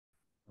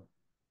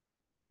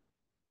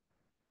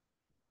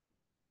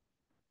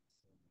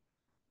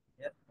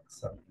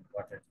some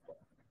important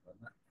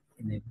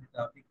in every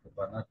topic,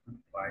 one or two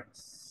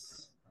points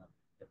are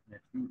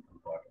definitely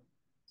important.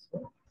 So,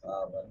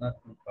 one or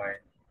two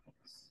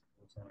points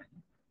also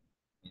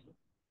మీరు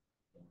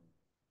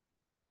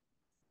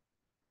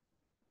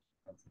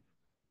consider.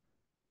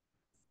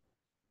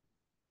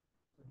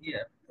 So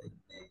here, in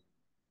the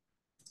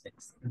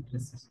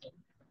explanatory system,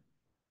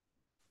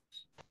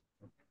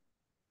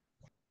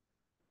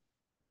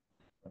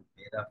 one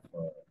pair of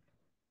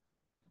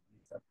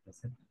these are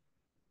present,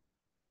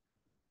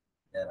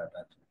 they are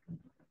attached to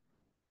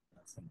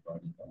some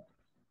body part.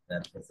 They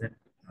are present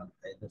on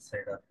either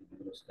side of the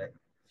neurostyle,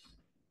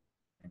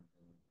 and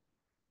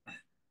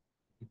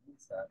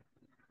kidneys are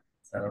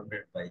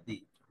surrounded by the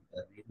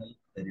renal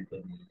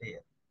peritoneal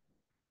layer.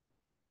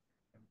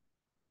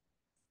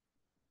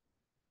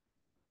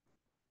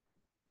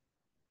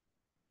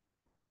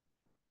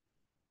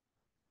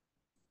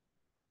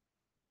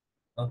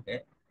 Okay,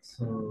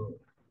 so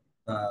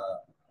the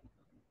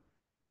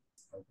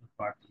outer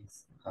part is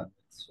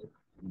convex to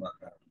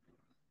Kumbhakara.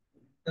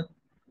 The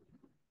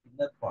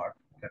inner part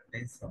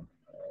contains some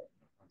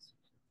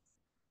constitutions,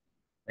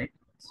 right?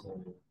 So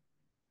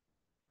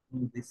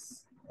through this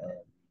way,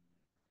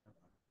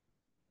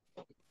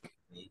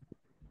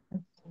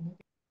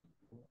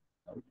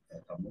 out,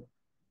 come out,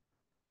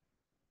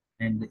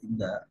 and in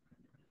the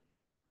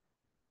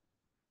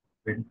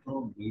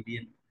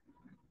ventromedian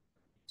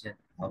region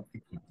of the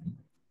kidney.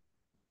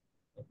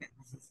 Okay,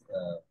 this is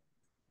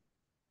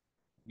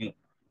new.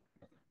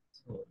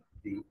 So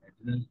the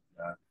adrenal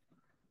gland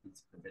is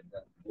present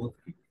on both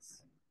kidneys.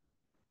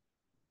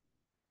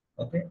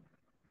 Okay,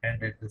 and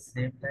at the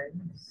same time,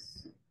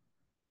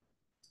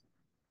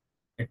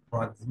 at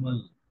proximal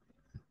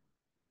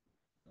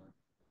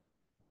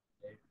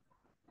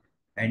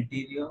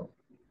anterior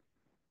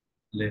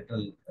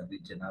lateral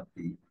region of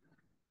the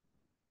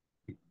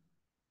kidney.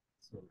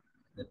 So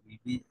that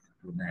will be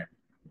gonad.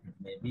 It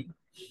may be the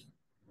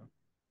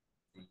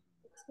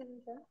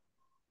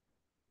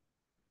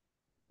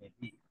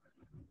maybe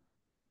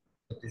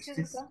the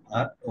testis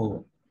are over.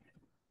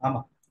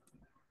 Ama.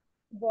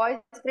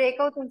 Voice break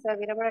అవుతుంది sir,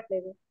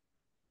 వినబడట్లేదు.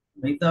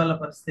 మిగతా వాళ్ళ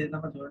పరిస్థితి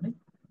ఏందమ్మా చూడండి.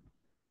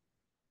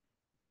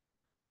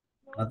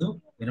 మధు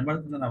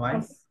వినబడుతుంది నా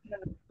voice?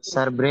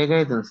 Sir break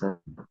అవుతుంది sir.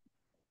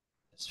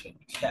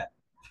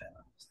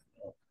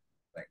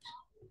 Right.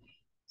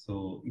 So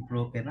ఇప్పుడు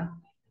ఓకేనా?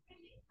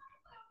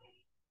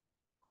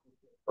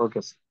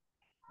 Okay sir.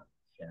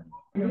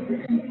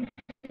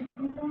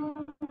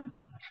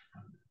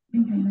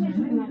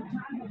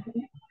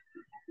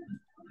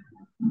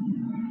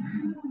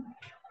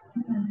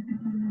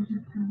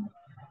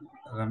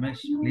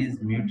 Ramesh, please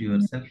mute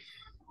yourself.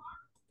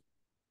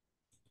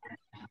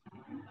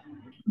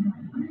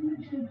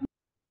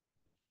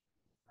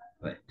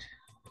 Right.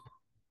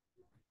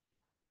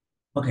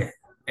 Okay.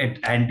 At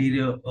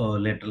anterior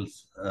lateral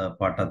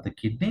part of the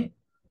kidney,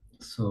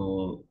 so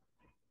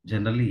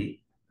generally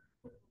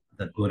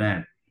the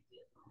gonad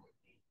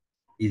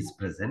is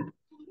present.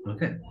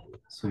 Okay.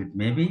 So it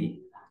may be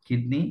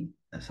kidney,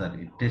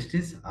 sorry,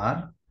 testis or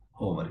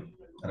ovary.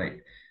 Right.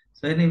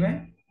 So anyway,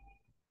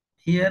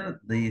 here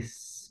this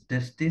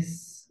testis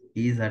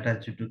is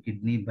attached to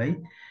kidney by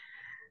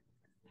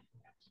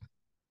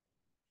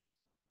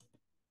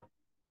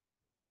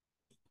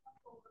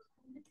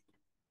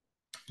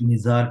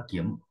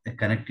mesorchium, a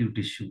connective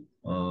tissue,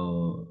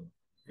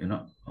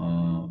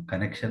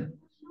 connection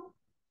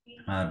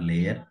or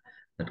layer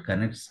that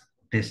connects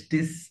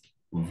testis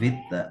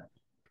with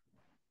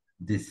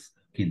this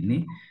kidney.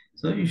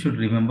 So you should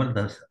remember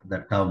the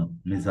term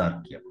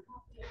mesorchium.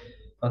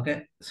 Okay,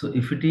 so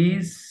if it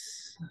is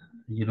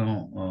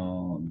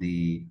the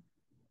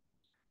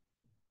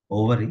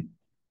ovary,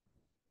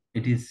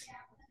 it is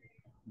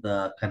the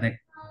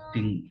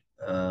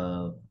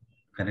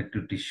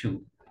connective tissue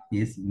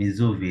is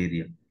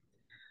mesovarium.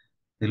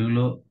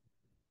 తెలుగులో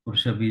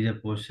పురుష బీజ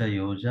కోశ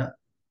యోజ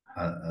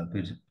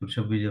పురుష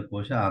బీజ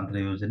కోశ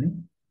ఆంత్రయోజని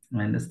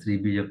and స్త్రీ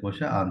బీజ కోశ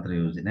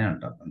ఆంత్రయోజని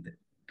అంటాం అంతే.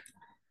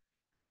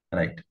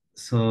 Right.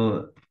 So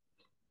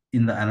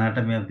in the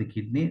anatomy of the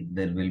kidney,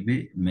 there will be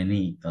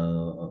many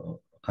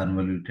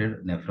convoluted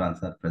nephrons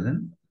are present.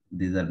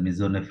 These are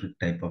mesonephric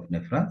type of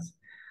nephrons.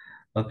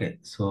 Okay,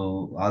 so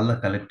all the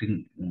collecting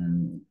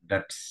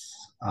ducts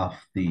of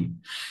the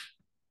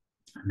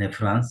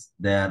nephrons,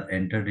 they are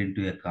entered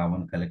into a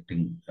common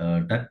collecting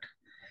duct,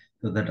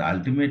 so that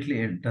ultimately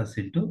enters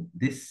into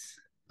this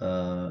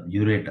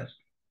ureter.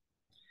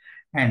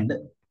 And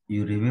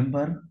you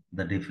remember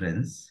the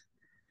difference,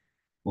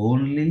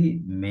 only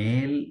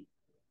male,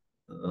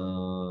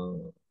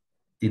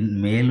 in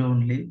male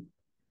only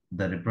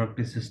the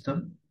reproductive system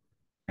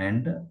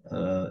and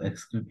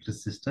excretory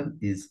system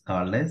is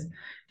called as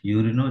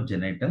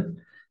urinogenital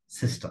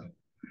system,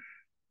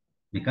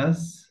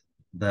 because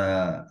the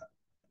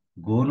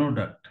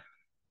gonoduct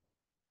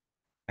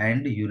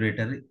and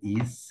ureter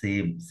is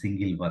same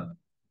single one.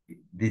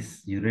 This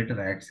ureter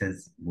acts as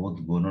both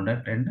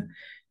gonoduct and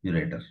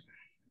ureter.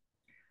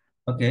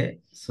 Okay,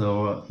 so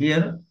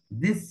here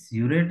this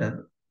ureter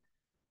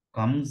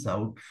comes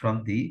out from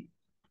the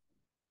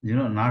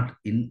not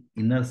in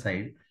inner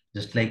side,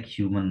 just like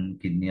human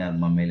kidney or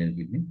mammalian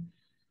kidney,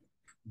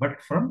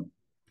 but from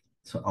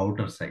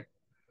outer side.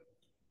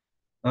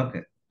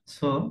 Okay,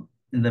 so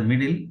in the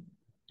middle,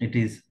 it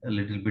is a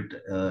little bit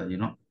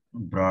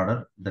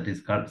broader. That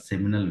is called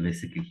seminal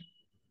vesicle.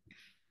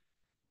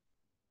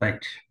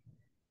 Right.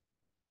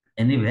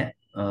 Anyway,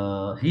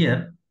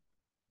 here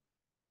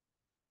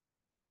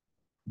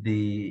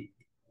the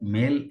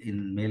male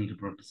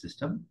reproductive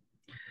system,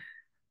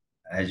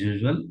 as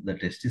usual, the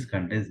testis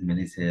contains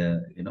many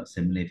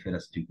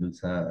seminiferous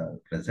tubules are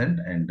present,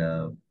 and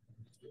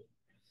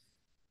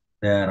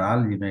they are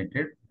all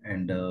united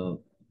and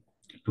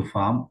to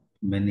form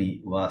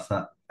many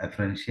vasa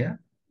afferentia.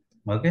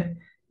 Okay,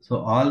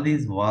 so all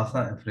these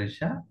vasa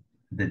afferentia,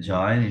 they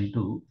join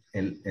into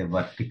a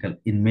vertical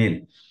in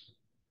male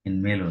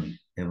only,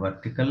 a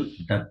vertical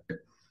duct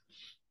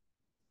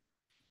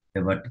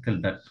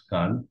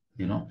called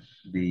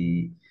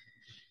the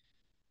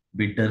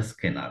Bidder's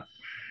canal.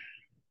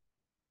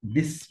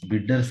 This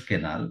Bidder's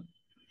canal,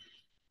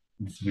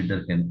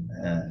 Bidder's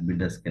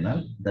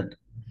canal that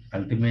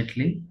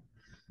ultimately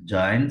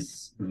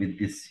joins with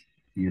this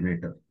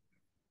ureter,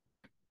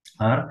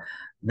 or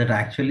that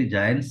actually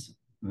joins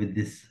with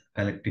this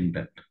collecting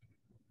duct.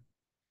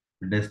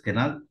 Bidder's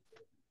canal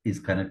is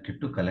connected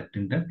to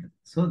collecting duct,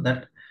 so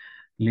that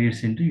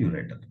leads into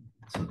ureter.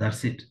 So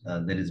that's it.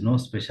 There is no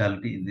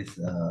specialty in this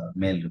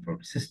male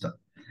reproductive system.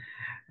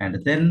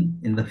 And then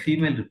in the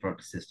female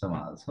reproductive system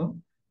also,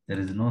 there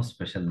is no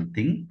special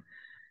thing.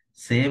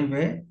 Same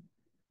way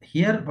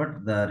here,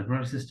 but the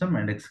reproductive system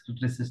and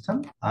excretory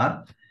system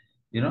are,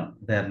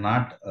 they are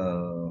not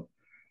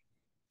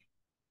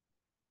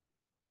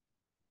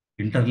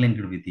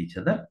interlinked with each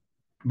other,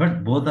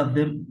 but both of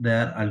them, they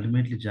are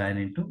ultimately joined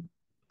into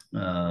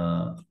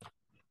uh,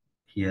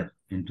 here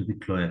into the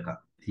cloaca.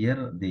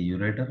 Here the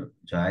ureter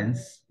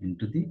joins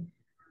into the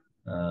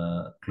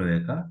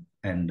cloaca,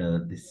 and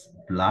this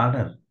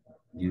bladder,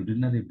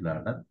 urinary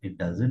bladder, it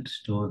doesn't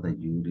store the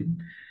urine,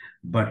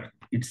 but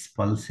its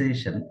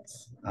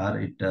pulsations or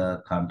it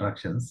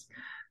contractions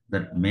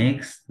that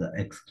makes the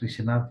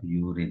excretion of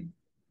urine.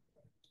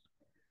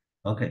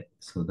 Okay,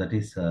 so that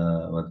is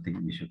one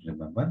thing we should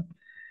remember.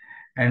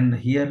 And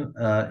here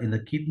in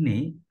the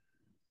kidney,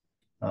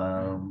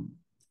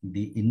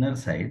 the inner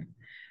side,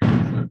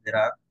 there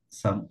are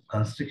some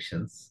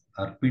constrictions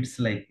or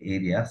pits-like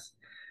areas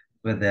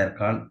where they are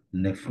called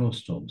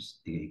nephrostomes.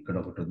 ఇక్కడ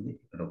ఒకటి ఉంది,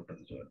 ఇక్కడ ఒకటి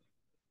ఉంది చూడండి.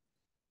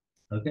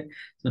 Okay,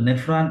 so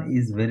nephron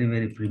is very,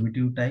 very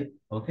primitive type.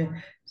 Okay,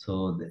 so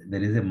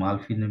there is a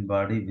malformed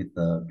body with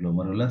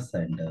glomerulus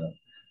and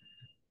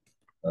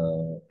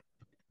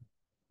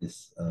this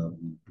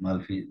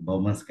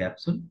Bowman's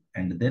capsule,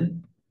 and then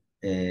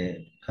a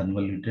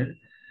convoluted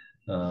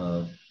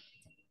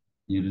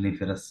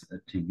uriniferous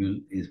tubule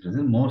is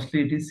present. Mostly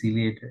it is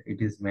ciliated, it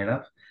is made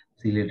of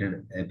ciliated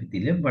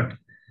epithelium, but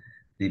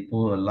the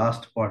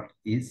last part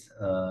is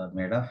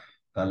made of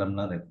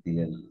columnar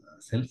epithelial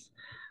cells.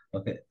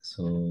 Okay,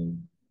 so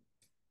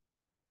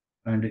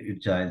and it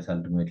joins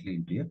ultimately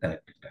into a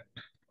collecting duct.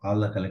 All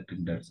the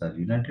collecting ducts are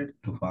united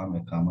to form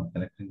a common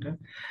collecting duct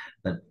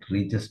that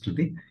reaches to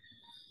the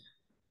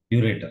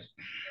ureter.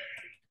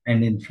 And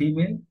in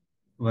female,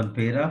 one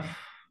pair of,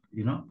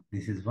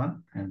 this is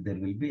one, and there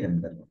will be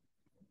another one.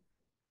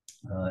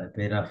 A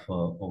pair of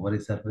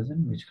ovaries are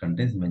present, which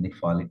contains many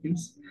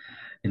follicles,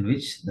 in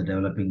which the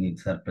developing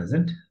eggs are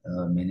present,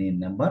 many in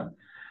number.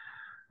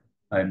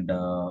 And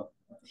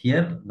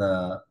here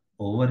the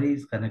ovary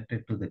is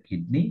connected to the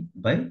kidney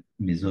by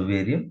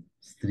mesovarium,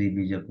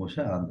 Stribija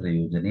Kosha,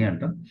 Antrayojani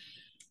antam.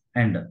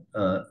 And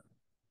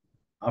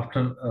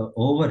after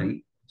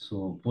ovary,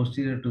 so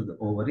posterior to the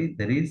ovary,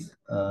 there is,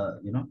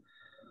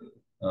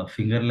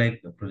 finger-like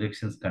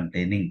projections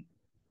containing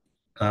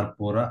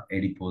corpora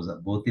adiposa,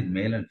 both in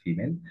male and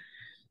female.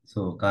 So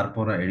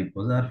corpora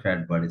adiposa or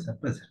fat bodies are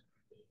present.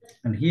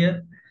 And here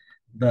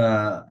the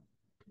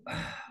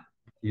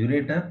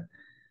ureter,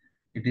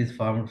 it is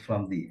formed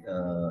from the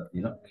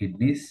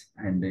kidneys,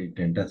 and it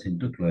enters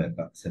into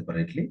cloaca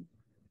separately.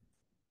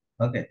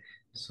 Okay,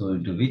 so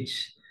into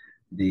which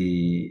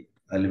the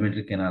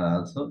alimentary canal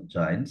also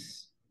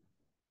joins,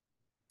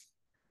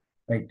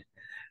 right?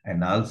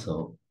 And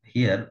also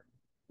here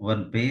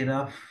one pair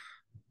of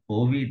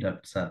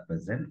oviducts are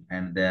present,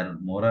 and they are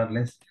more or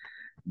less,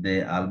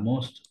 they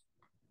almost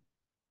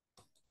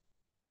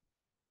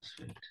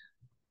wait,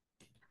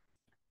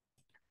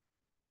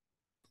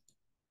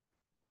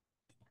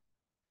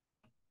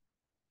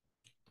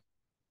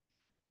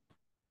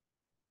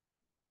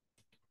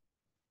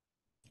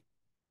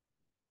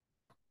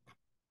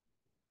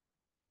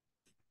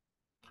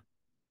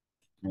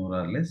 more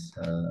or less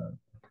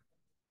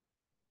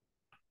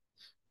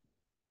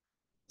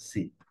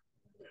see,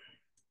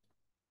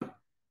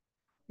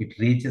 it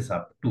reaches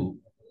up to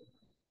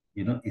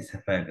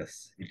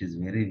esophagus. It is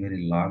very,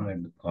 very long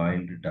and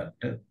coiled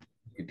duct.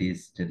 It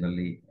is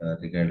generally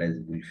regarded as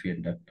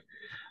Wolffian duct.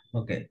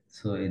 Okay,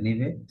 so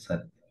anyway,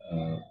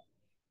 uh,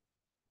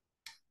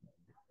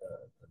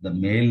 the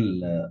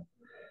male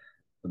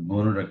The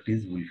gonoduct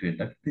is Wolffian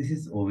duct. This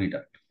is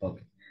oviduct.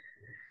 Okay.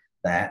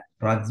 The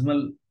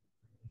proximal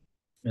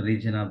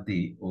region of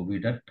the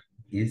oviduct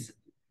is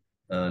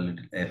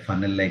a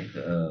funnel-like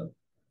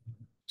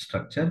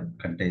structure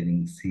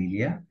containing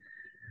cilia.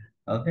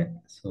 Okay,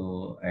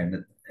 so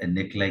and a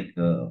neck-like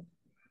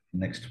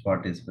next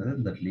part is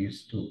present that leads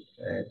to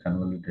a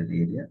convoluted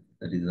area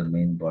that is the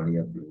main body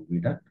of the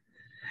oviduct,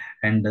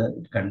 and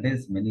it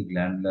contains many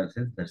glandular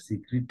cells that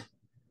secrete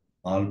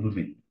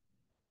albumin.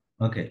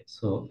 Okay,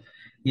 so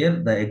here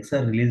the eggs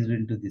are released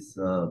into this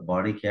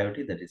body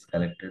cavity that is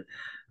collected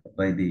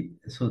by the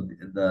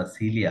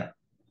cilia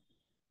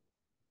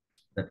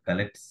that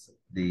collects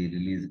the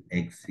released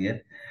eggs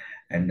here,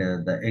 and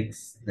the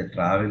eggs they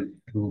travel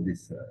through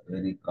this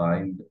very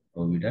coiled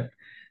oviduct.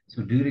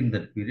 So during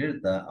that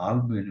period, the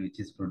albumin which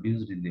is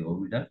produced in the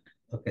oviduct,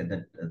 okay,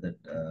 that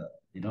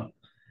you know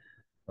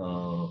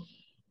uh,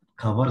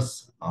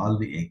 covers all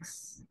the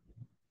eggs.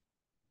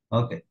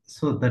 Okay,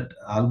 so that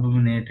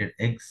albuminated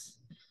eggs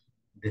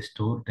they are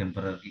stored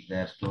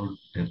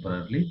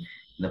temporarily.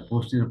 The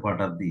posterior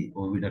part of the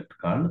oviduct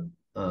called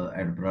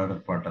and broader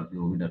part of the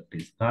oviduct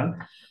is called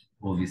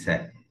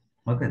ovisac.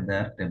 Okay, they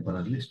are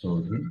temporarily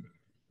stored in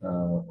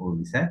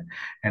ovisac,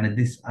 and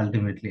this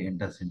ultimately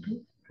enters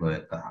into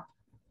cloaca.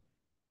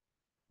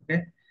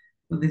 Okay,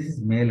 so this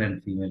is male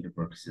and female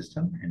reproductive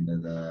system, and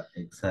the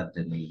eggs are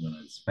generally known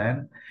as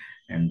sperm,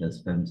 and the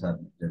sperms are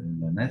generally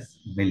known as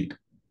milk.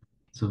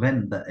 So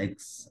when the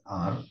eggs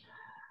are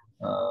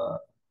uh,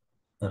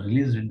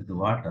 released into the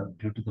water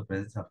due to the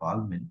presence of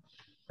albumin,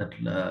 that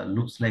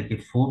looks like a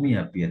foamy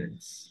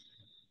appearance.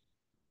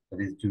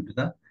 That is due to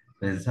the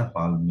presence of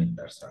albumin.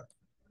 That's all.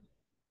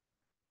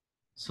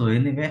 So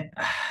anyway,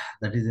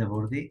 that is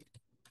about the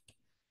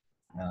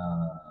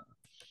uh,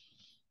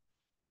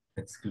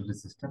 excretory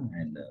system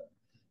and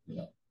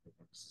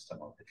system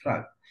of the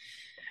frog.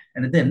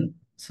 And then,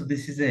 so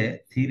this is a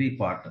theory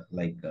part.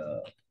 Like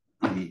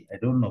I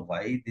don't know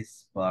why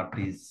this part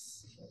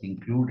is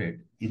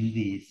included in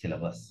the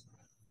syllabus,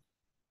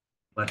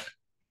 but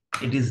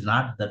it is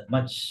not that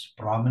much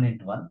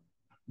prominent one,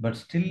 but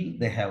still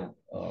they have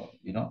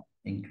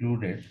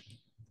included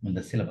in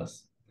the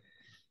syllabus.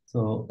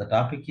 So the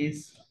topic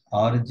is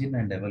origin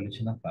and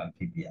evolution of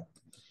amphibia.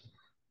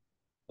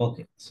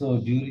 Okay, so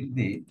during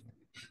the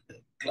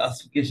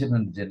classification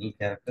and general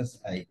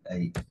characters,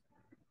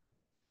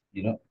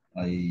 you know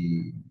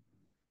I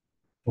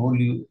told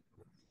you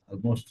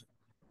almost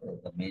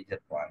the major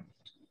point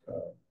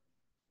uh,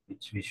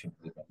 which we should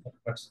remember,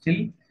 but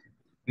still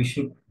we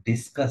should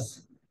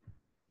discuss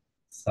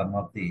some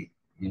of the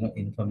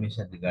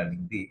information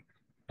regarding the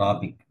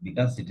topic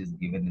because it is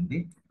given in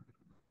the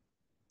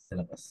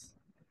syllabus,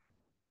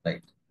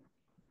 right?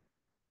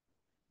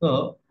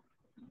 So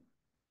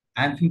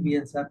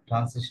amphibians are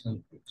transitional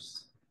groups.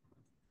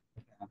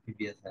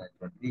 Amphibians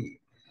అనేటువంటి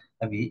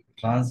అవి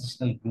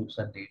transitional groups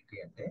అంటే ఏంటి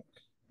అంటే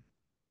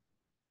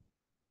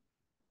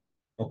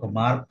ఒక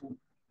మార్పు.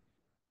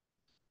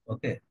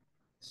 Okay,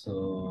 so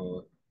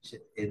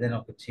ఏదైనా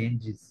ఒక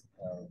change is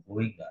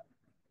going on.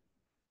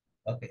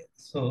 Okay,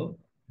 so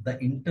the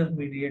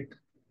intermediate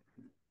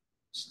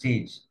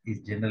stage is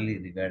generally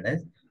regarded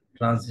as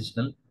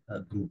transitional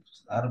groups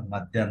or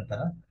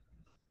మధ్యంతర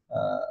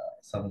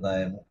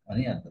సముదాయం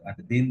అని అంటారు.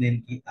 అంటే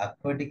దేనికి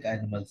aquatic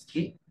animals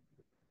కి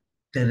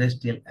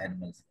terrestrial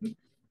animals కి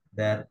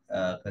they are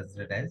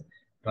considered as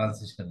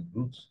transitional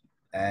groups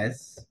as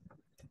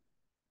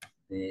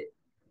they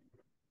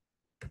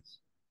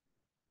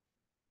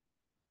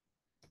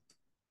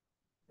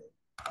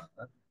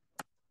are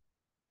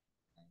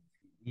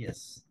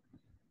yes.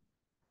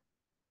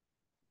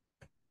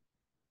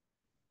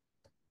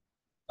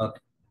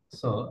 Okay,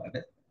 so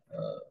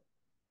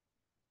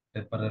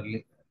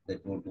temporarily they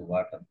go to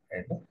water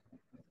and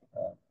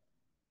uh,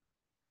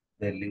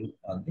 they live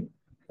on the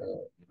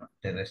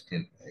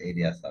terrestrial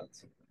areas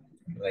also,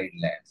 dry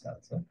lands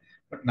also,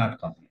 but not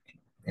completely.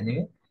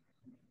 Anyway,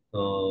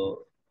 so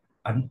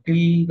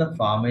until the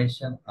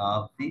formation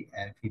of the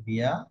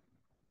amphibia,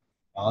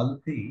 all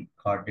the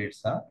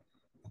chordates are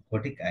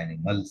aquatic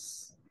animals.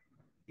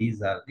 These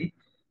are the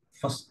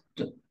first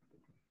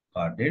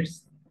chordates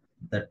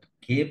that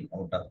came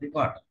out of the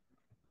water.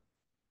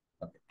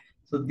 Okay.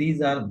 So these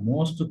are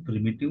most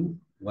primitive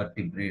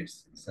vertebrates,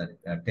 sorry,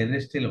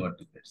 terrestrial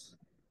vertebrates.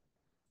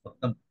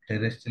 మొత్తం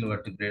terrestrial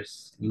vertebrates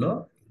లో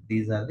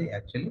these are the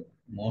actually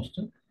most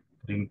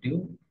primitive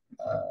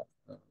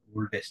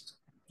oldest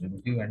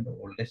primitive and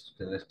oldest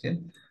terrestrial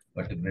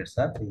vertebrates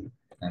are the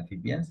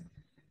amphibians.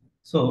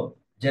 So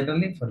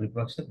generally for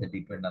reproduction they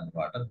depend on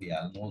water. We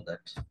all know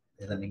that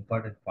is an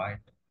important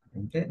point.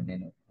 Okay,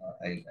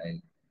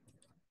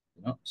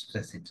 I'll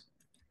stress it.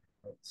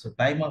 So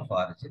time of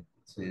origin.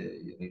 So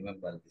you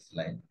remember this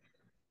line.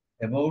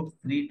 About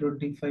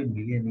 325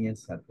 million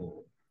years ago,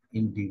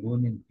 in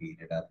Devonian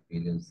period or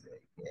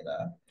Paleozoic era,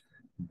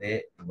 they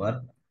were,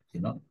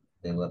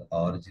 they were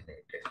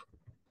originated.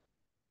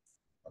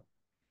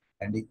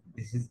 And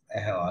this is, I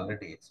have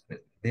already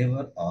explained. They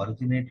were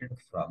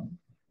originated from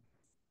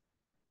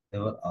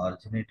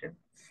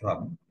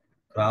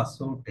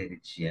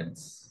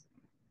Crassoterigians,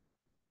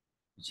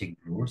 which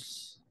includes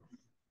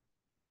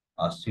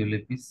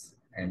osteolepis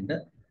and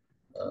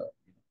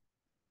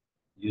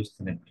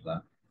Eustheneptera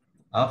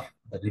of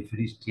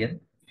Rifristian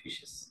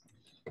fishes.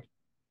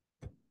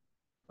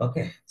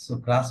 Okay, so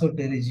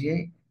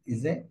Crassoterigiae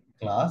is a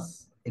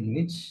class in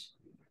which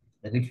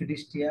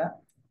Rifidistia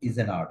is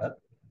an order.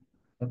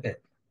 Okay,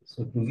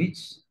 so to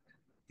which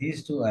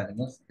these two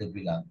animals they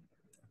belong,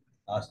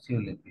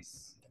 Osteolepis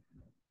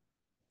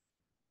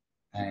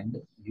and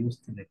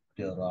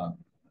Eusthenepteron.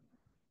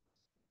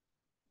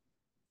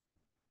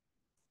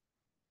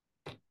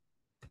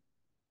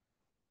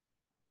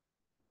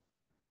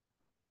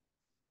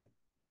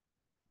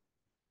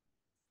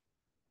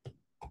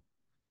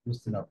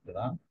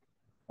 Eusthenopteron.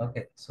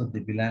 Okay, so they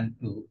belong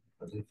to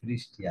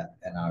Rifristia,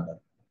 an order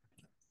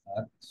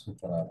or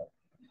superorder.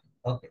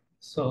 Okay,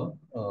 so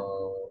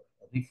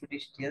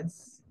Rifristians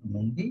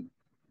nundi,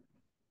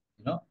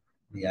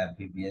 the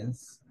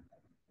amphibians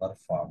were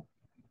formed.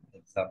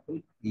 Example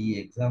ఈ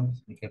exams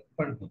మీకు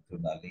ఎప్పటి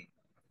గుర్తుండాలి.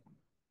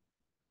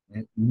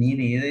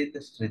 నేను ఏదైతే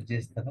stretch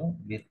చేస్తానో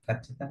మీరు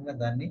ఖచ్చితంగా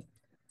దాన్ని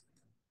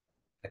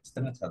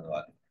ఖచ్చితంగా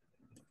చదవాలి.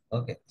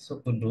 ఓకే, సో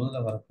కొన్ని రోజుల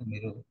వరకు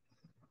మీరు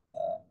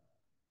ఆ,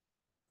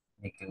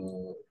 మీకు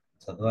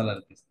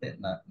చదవాలనిపిస్తే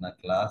నా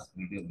క్లాస్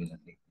వీడియో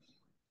వినండి.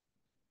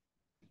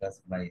 బికాస్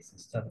మై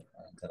సిస్టమ్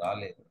ఇంకా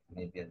రాలేదు,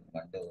 మేబీ అది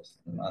మండే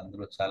వస్తుంది.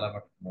 అందులో చాలా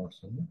మటుకు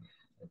నోట్స్ ఉంది,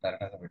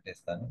 టకటక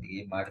పెట్టేస్తాను,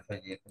 ఏం మాడిఫై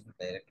చేయకుండా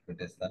డైరెక్ట్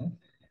పెట్టేస్తాను.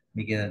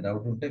 మీకు ఏదైనా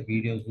డౌట్ ఉంటే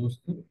వీడియో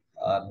చూస్తూ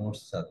ఆ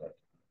నోట్స్ చదవండి.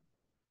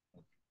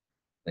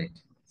 Right,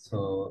 so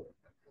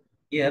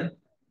here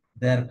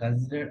they are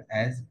considered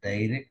as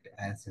direct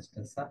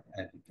ancestors of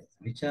amphibians.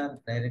 Which are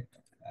direct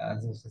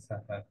ancestors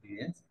of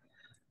amphibians?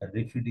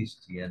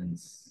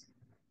 Rifidiscians.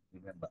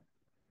 Remember,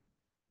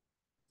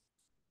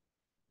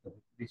 the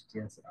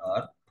Rifidiscians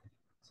are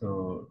so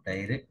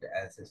direct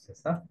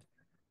ancestors of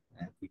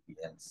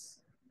amphibians.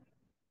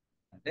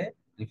 అంటే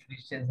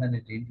రిఫ్రిషియన్స్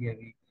అనేది ఏంటి?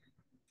 అవి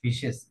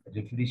ఫిషెస్,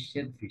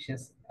 రిఫ్రిషియన్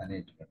ఫిషెస్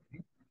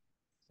అనేటువంటివి.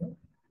 So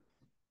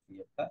ఈ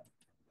యొక్క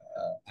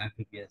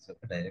amphibians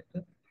యొక్క direct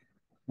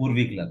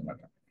పూర్వీకులు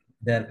అనమాట.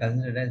 They are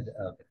considered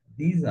as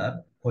these are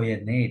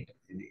కోయనేట్,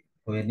 ఇది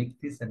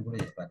కోయనిక్తిస్ అని కూడా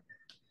చెప్పారు.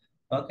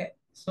 Okay,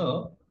 so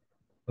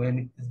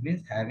కోయనిక్తిస్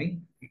means having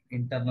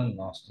internal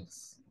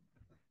nostrils.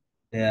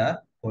 They are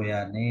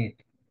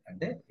కోయానేట్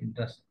అంటే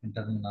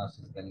ఇంటర్నల్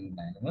నాస్ట్రిల్స్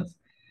కలిగిన animals.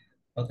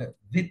 Okay,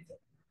 with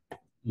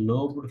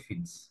lobed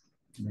fins.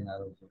 నేను ఆ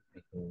రోజు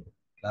మీకు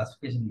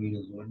క్లాసిఫికేషన్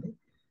వీడియో చూడండి,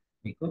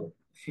 మీకు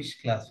fish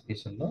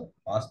క్లాసిఫికేషన్లో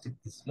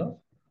ఆస్టిక్తిస్లో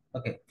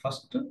okay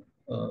first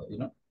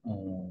you know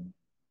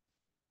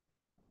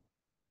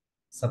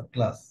sub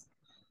class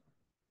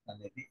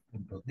అనేది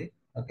ఉంటుంది.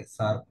 ఓకే,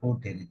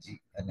 సార్కోటెరిజీ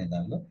అనే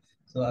దానిలో.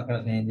 సో అక్కడ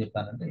నేను ఏం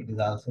చెప్పానంటే it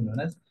is also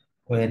known as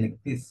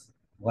కోయనిక్టిస్.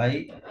 Why?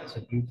 So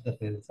due to the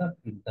presence of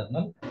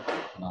internal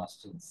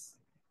nostrils.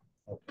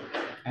 Okay,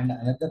 and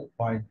another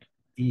point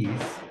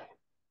is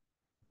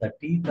the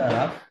teeth are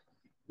of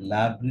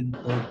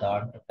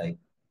లాబ్రింథోడాంట్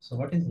type. So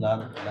what is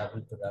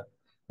లాబ్రింథోడాంట్?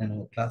 నేను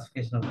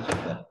classification of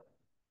చెప్పాను.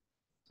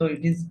 So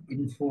it is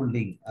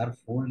ఇన్ఫోల్డింగ్ are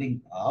folding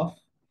of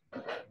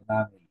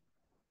enamel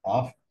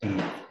of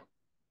teeth.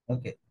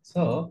 Okay,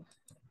 so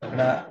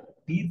ఇక్కడ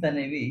teeth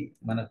అనేవి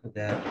మనకు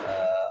they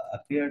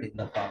appeared in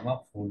the form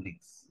of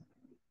foldings.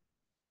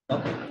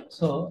 Okay,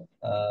 so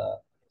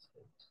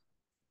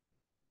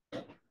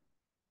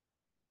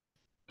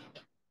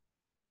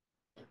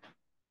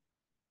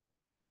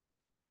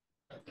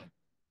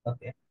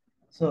okay,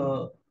 so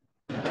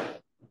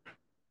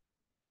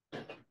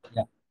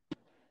yeah,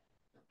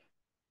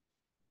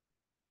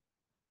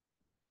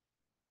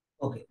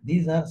 okay,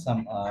 these are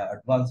some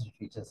advanced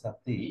features of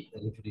the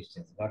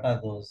refrigerants. What are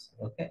those?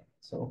 Okay,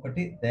 so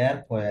ఒకటి they are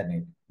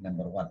coordinate,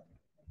 number one.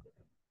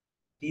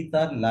 Teeth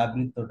are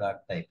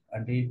లాబ్రిథోడాట్ type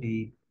అంటే ఏంటి?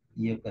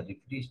 ఈ యొక్క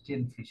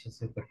రిఫ్రిజియన్ fishes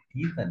యొక్క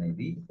teeth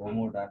అనేది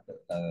హోమోడాట్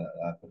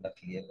కాకుండా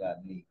క్లియర్గా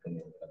అన్ని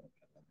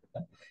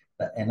ఇక్కడ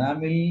the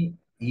enamel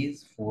is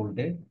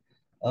folded.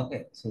 Okay,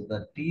 so the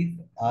teeth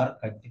are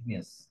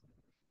continuous,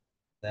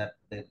 that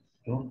they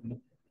don't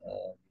look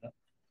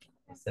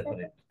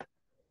separate.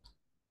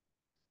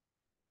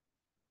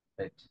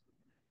 Right,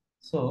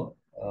 so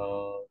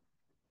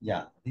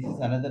yeah, this is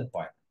another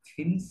point.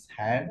 Fins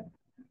had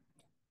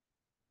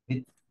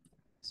with,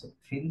 so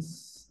fins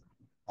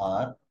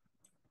are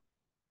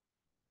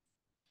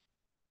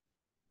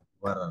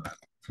were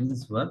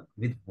fins were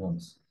with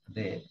bones.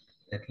 అంటే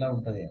ఎట్లా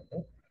ఉంటది అంటే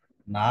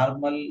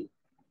normal,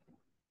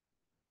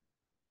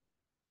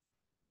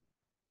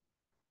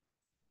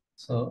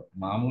 so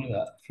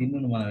మామూలుగా ఫిన్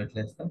మనం ఎట్లా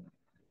వేస్తాం?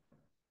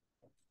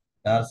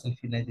 Dorsal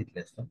ఫిన్ అయితే ఇట్లా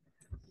వేస్తాం,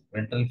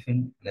 వెంట్రల్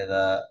ఫిన్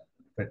లేదా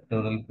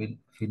పెక్టోరల్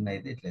ఫిన్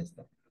అయితే ఇట్లా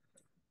వేస్తాం.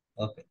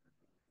 Okay,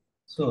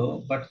 so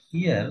but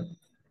here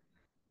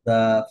the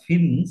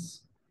fins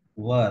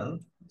were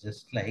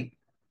just like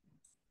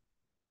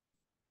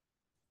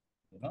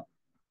you know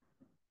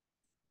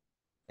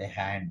A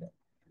hand.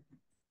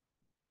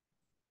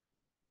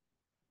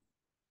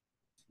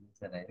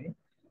 Fins అనేవి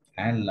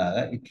హ్యాండ్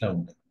లాగా ఇట్లా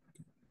ఉంటుంది,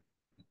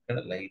 ఇక్కడ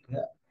లైట్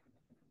గా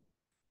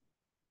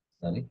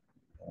సారీ,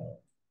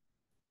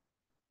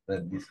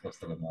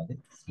 తీసుకొస్తాను అది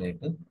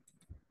స్లేట్.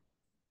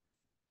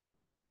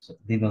 సో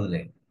దీని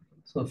వదిలేయండి.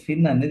 సో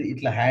ఫిన్ అనేది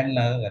ఇట్లా హ్యాండ్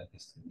లాగా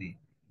కనిపిస్తుంది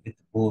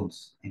విత్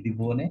బోన్స్. ఇది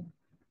బోనే,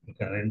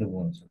 ఇక్కడ రెండు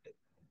బోన్స్ ఉంటాయి.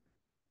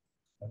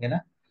 ఓకేనా?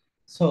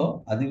 సో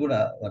అది కూడా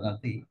వన్ ఆఫ్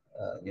ది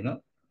యూనో,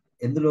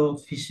 ఎందులో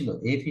ఫిష్లో,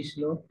 ఏ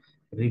ఫిష్లో,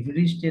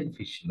 రిఫ్రిజిస్టెడ్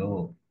ఫిష్లో,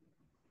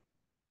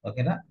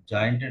 ఓకేనా,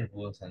 జాయింటెడ్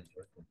బోన్స్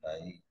అనేటువంటి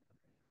ఉంటాయి.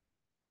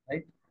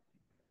 Right.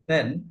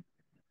 Then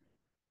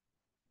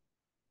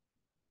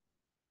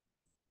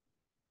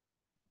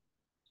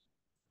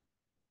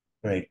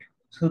right,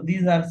 so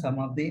these are some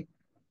of the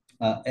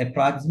a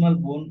proximal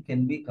bone can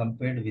be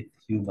compared with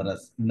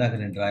humerus. ఇందాక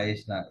నేను డ్రా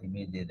చేసిన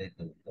ఇమేజ్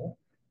ఏదైతే ఉందో,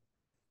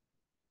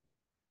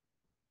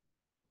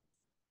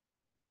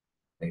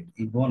 రైట్,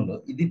 ఈ బోన్ లో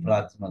ఇది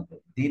ప్రాక్సిమల్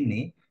బోన్.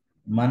 దీన్ని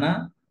మన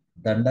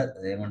దండ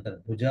ఏమంటారు,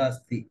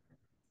 భుజాస్థి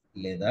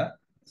లేదా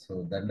సో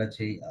దండ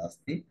చేయి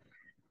ఆస్తి,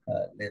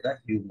 లేదా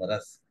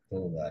హ్యూమరస్ తో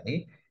కానీ,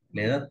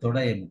 లేదా తొడ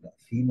ఎముక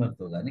ఫీమర్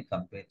తో కానీ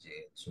కంపేర్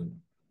చేయొచ్చు.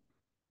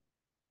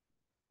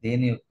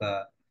 దేని యొక్క,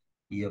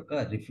 ఈ యొక్క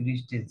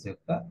రిఫ్రిజిస్టెన్స్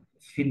యొక్క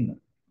ఫిన్,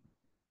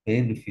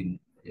 హెయిర్ ఫిన్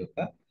యొక్క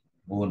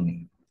బోన్ ని.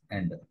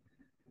 And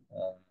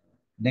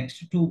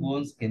next two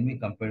bones can be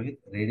compared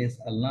with radius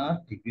ulnar,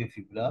 టిబియో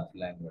fibula of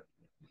లాంగ్వర్డ్.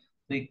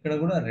 So ఇక్కడ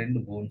కూడా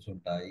రెండు బోన్స్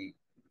ఉంటాయి,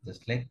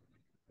 just like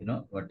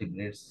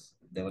vertebrates,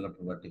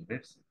 developed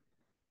vertebrates.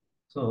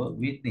 So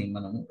వీటిని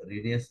మనము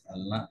radius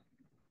ulna,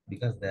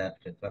 because they are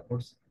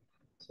tetrapods.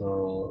 So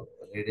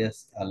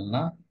radius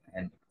ulna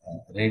and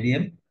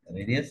radium,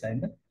 radius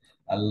and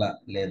అల్లా,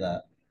 లేదా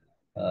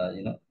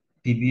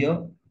టిబియో,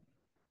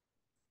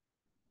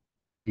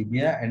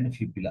 tibia and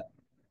fibula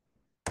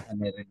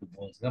అనే రెండు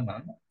bones గా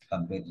మనం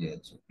కంపేర్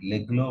చేయొచ్చు.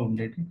 లెగ్ లో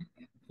ఉండేటి,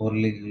 ఫోర్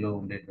లెగ్ లో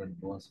ఉండేటువంటి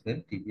బోన్స్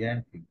పేరు tibia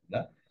and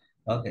fibula.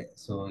 Okay,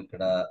 so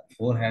ఇక్కడ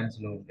ఫోర్ హ్యాండ్స్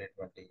లో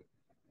ఉండేటువంటి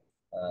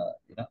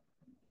you know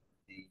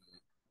the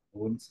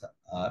bones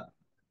are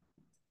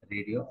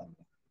radio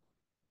ulna.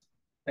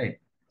 Right.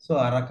 So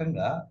ఆ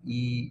రకంగా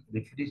ఈ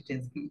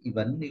రిఫ్రిజిస్టెన్స్ కి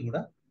ఇవన్నీ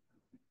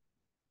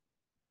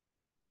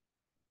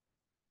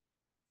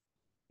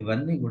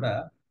కూడా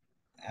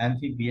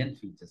ఆంఫిబియన్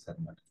ఫీచర్స్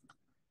అన్నమాట.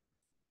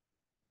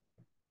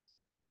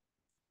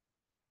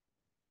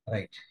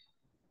 Right.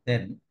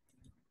 Then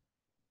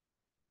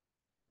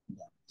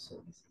so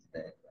this is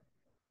diagram.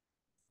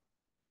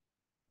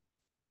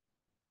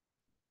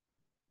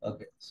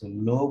 Okay, so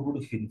లోబుడ్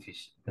fin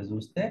fish ఇక్కడ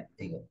చూస్తే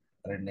ఇక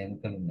రెండు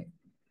ఎముకలు ఉన్నాయి.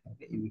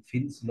 ఓకే, ఇవి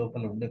ఫిన్స్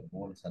లోపల ఉండే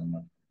బోన్స్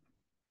అన్నమాట.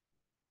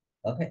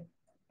 ఓకే,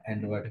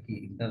 అండ్ వాటికి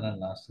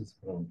ఇంటర్నల్ నాస్ట్రిల్స్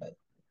కూడా ఉంటాయి.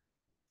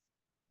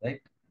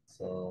 Right.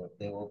 So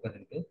they open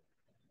into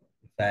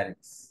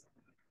pharynx.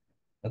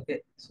 Okay,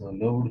 so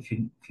లోబుడ్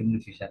fin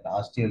fish అంటే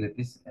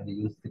ఆస్టియోలిపిస్ అండ్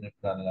యూస్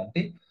తినెక్ట్రాన్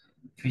లాంటి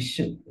ఫిష్.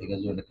 ఇక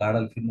చూడండి,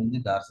 కాడల్ ఫిన్ ఉంది,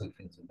 డార్సల్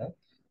ఫిన్స్ ఉంటాయి.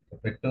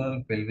 Pectoral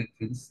pelvic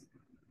fins,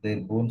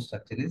 there bone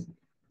structure is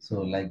so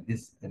like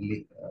this early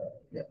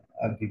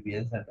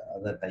amphibians and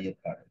other higher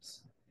chordates.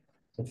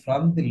 So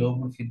from the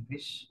lobed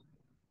finfish,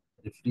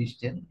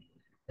 Riftistian,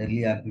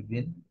 early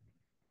amphibian,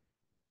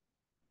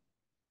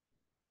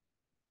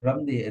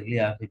 from the early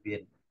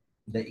amphibian,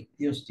 the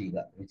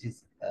Ichthyostega, which is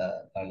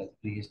called as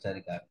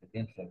prehistoric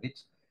amphibian, from which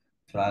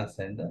frogs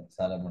and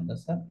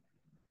salamanders are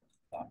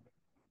formed.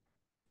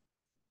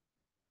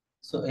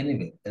 So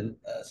anyway,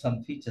 some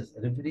features,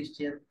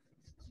 Riftistian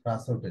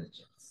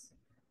Prasoterigens.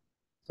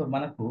 So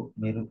మనకు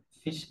మీరు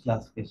fish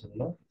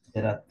క్లాసిఫికేషన్లో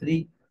there are three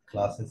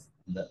classes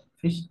in the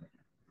fish: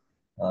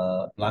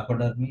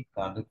 Placodermi,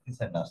 Chondrichthyes,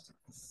 and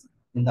Osteichthyes.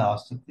 In the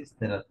Osteichthyes,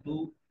 there are two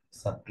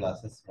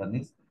subclasses. One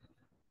is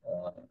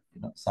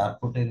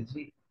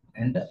Sarcopterygi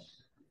and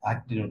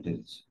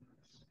Actinopterygi.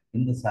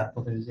 In the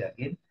Sarcopterygi,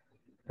 again,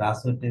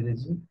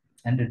 Crassoterygi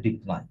and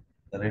Dipnoi.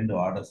 The రెండు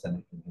orders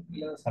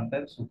అనేవి,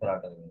 sometimes super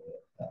order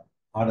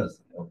orders,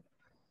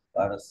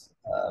 orders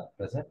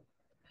present.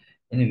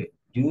 Anyway,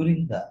 during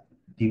the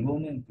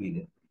Devonian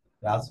period,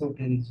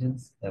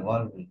 Crassoterygians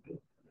evolved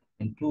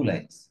in two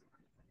lines.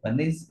 One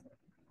is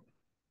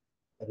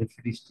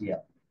Rifidistia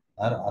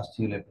or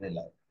osteoleptry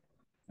line.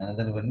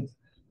 Another one is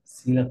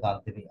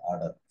Coelocanthini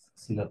order,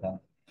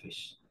 coelacanth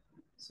fish.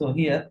 So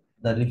here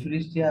the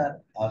Rifidistia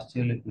or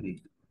osteoleptry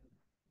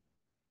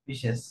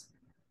fishes,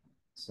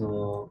 so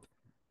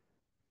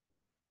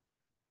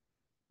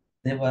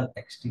they were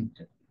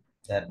extincted.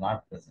 They are not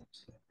present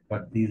here.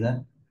 But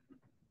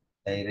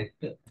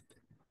direct,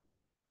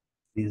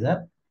 these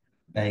are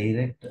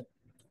direct,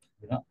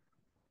 you know,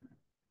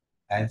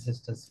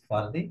 ancestors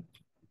for the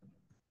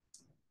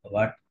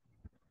what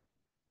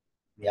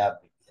we have.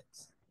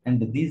 And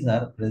these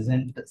are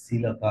present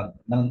coelacanth.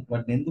 Now,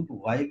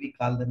 why we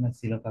call them as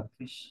coelacanth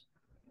fish?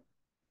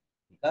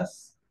 Because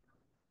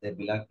they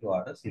belong to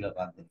order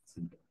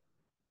Coelocanthini,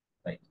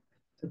 right?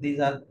 So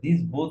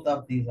these both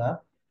of these are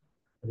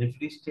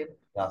refrigerated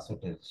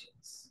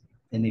rasotarians.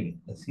 Anyway,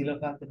 the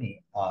Coelocanthini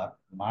are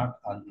not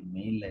on the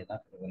main line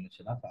of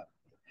evolution of Amphibia.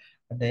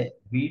 అంటే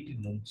వీటి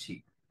నుంచి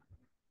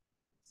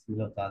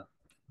coelacanth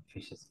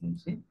fishes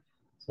నుంచి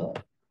so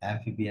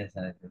amphibians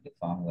అనేటువంటి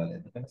form కాలేదు,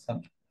 ఎందుకంటే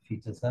some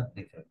features are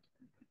different.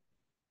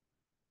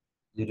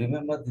 You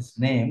remember this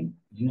name,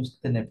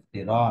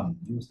 Eusthenepteron.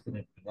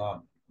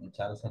 నేను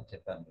చాలాసార్లు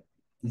చెప్పాను.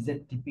 Is a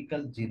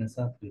typical genus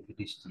of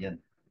Rhiphidistian,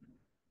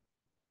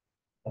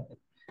 okay,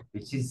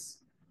 which is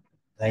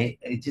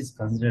which is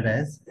considered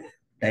as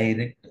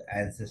direct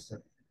ancestor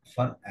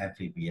for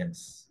amphibians.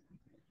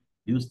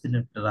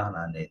 Eusthenepteron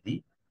అనేది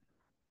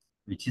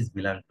which is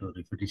belong to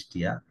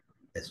Rhipidistia,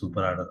 a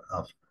superorder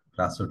of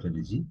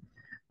Crassopterygi.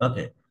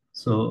 Okay,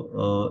 so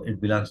it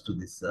belongs to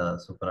this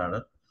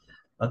superorder.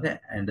 Okay,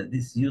 and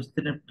this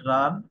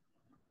Eusthenepteron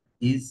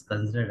is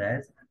considered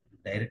as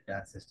direct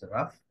ancestor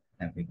of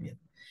amphibian.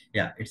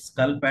 Yeah, its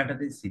skull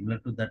pattern is similar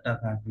to that of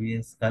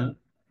amphibian skull.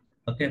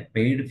 Okay,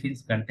 paired fins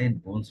contain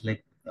bones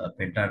like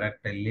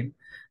pentadactyl limb.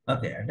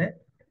 Okay, and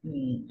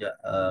yeah,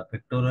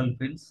 pectoral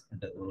fins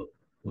అంటే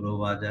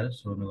ఉరోవాజాలు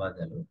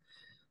శ్రోణివాజాలు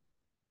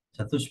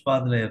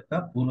చతుష్పాదుల యొక్క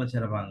పూర్వ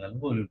చరమాంగాలు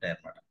పోలి ఉంటాయి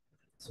అన్నమాట.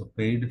 So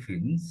paid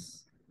fins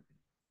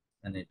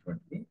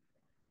అనేటువంటి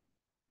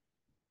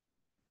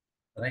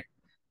right.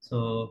 So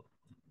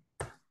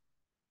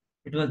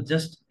it was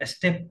just a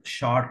step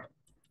short.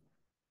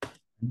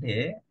 అంటే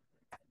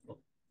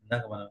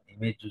ఇందాక మనం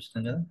ఇమేజ్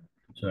చూసినాం కదా,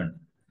 చూడండి.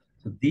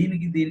 సో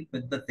దీనికి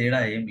పెద్ద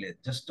తేడా ఏం లేదు,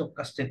 జస్ట్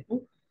ఒక్క స్టెప్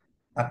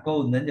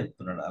తక్కువ ఉందని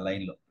చెప్తున్నాడు ఆ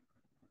లైన్లో.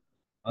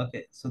 Okay,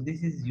 so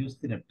this is use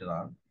the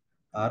నెప్టరాన్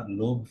are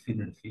lobe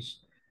ఫిన్డ్ fish.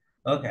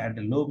 Okay,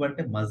 అంటే లోబ్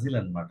అంటే మజిల్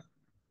అనమాట.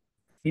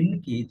 ఫిన్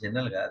కి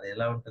జనరల్ గా అది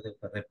ఎలా ఉంటుంది,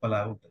 ఒక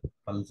రెప్పలాగా ఉంటుంది,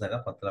 పల్సగా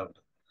పతలా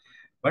ఉంటుంది.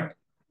 But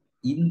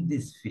in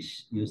this fish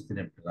use the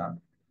నెప్టరాన్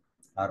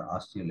are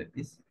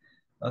ఆస్టియోలెపిస్.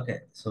 Okay,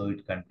 so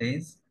it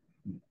contains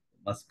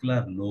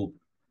muscular lobe.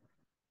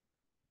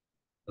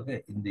 Okay,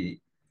 in the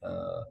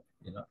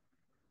you know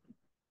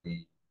the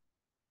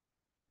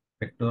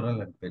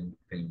pectoral and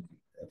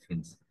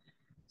fins.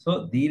 So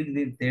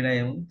దీనికి తేడా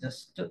ఏముంది,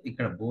 జస్ట్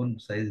ఇక్కడ బోన్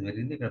సైజ్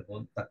పెరిగింది, ఇక్కడ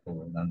బోన్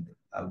తక్కువ ఉంది అంతే.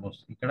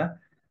 ఆల్మోస్ట్ ఇక్కడ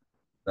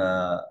the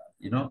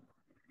you know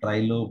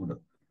ట్రైలోబ్డ్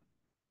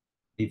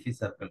leafy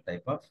circle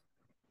type of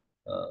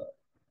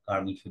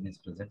caudal fin is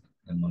present.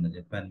 నేను మొన్న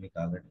చెప్పాను మీకు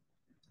already.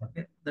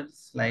 Okay, that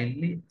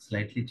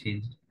slightly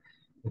change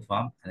to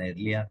form an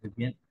early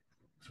amphibian.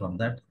 From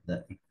that, the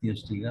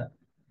ichthyostega,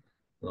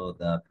 so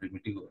the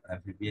primitive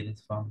amphibian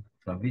is formed,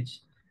 from which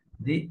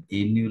the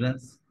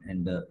anurans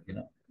and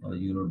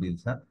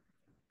urodils are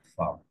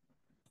formed.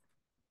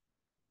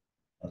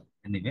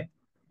 Anyway,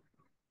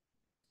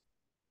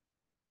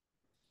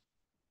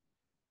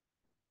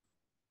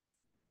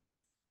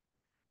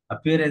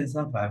 appearance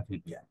of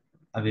ఆంఫిబియా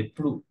అవి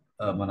ఎప్పుడు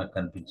మనకు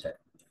కనిపించాయి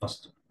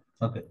first.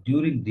 Okay,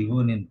 during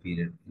Devonian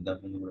period,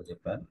 ఇంతకు ముందు కూడా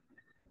చెప్పాను,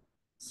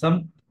 some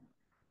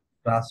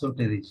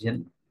క్రాసోటెరిజియన్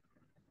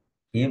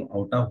came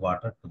out of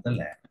water to the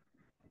land.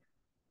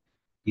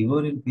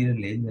 Devonian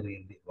పీరియడ్లో ఏం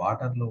జరిగింది,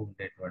 వాటర్లో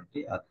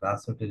ఉండేటువంటి ఆ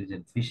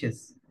క్రాసోటెరిజియన్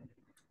fishes,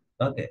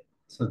 okay,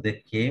 so they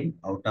came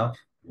out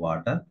of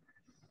water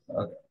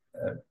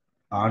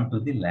on to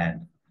the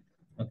land.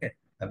 Okay,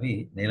 అవి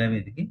నేల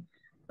మీదకి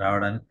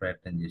రావడానికి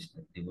ప్రయత్నం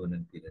చేసినాయి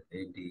డివోనియన్ పీరియడ్.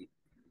 ఏంటి,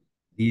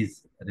 these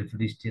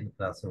రిఫ్రిస్టియన్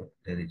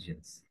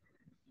క్రాసోటెరిజియన్స్.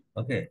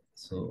 Okay,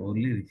 so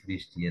only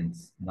రిఫ్రిస్టియన్స్,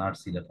 not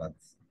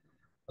సిలఫాన్స్.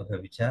 Okay,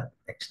 which are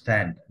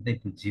extant, అంటే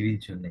ఇప్పుడు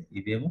జీవించి ఉన్నాయి.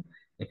 ఇవేమో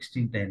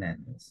ఎక్స్టింక్ట్ అయిన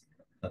animals.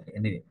 Okay,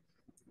 anyway,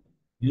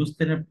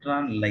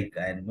 యూస్థెనెప్ట్రాన్ like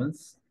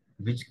animals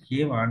which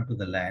came on to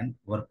the land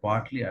were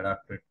partly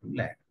adapted to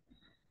land.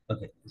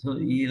 Okay, so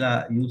ఇలా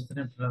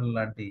యూస్థెనెప్ట్రాన్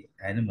లాంటి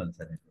యానిమల్స్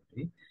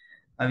అనేటువంటి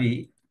అవి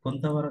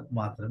కొంతవరకు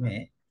మాత్రమే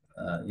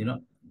you know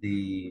the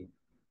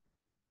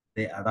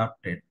they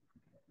adapted,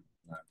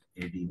 not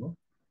ADO.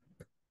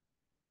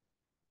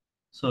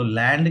 So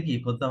ల్యాండ్కి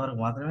కొంతవరకు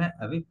మాత్రమే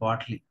అవి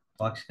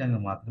పాక్షికంగా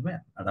మాత్రమే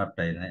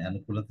అడాప్ట్ అయినాయి,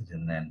 అనుకూలత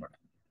చెందినాయి అనమాట.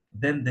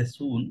 Then they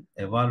soon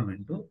evolve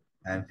into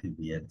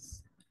amphibians.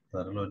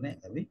 త్వరలోనే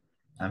అవి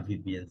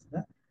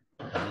ఆంఫిబియన్స్గా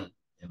అవి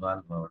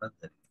ఎవాల్వ్ అవ్వడం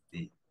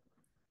జరిగింది.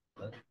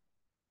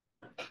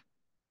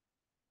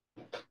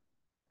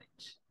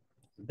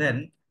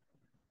 Then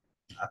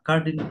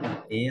according to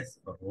as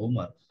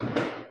రోమర్,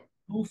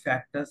 two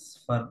factors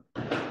for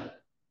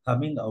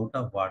coming out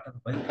of water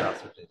by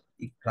క్రాసోటెరిజియన్.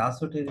 ఈ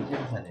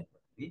క్రాసోటెరిజియన్స్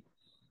అనేటువంటి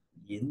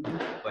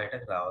ఎందుకు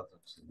బయటకు రావాల్సి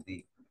వచ్చింది,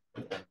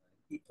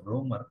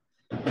 రోమర్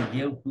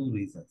గేవ్ టూ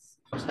రీజన్స్.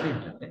 ఫస్ట్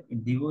ఏంటంటే,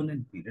 in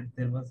Devonian period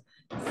there was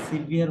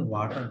severe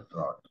water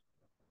drought.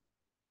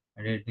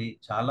 అనేది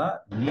చాలా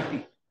నీటి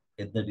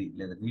ఎద్దడి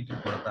లేదా నీటి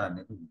కొరత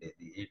అనేది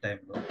ఉండేది ఏ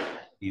టైంలో,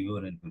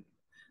 Devonian period.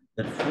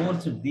 That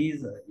force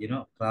these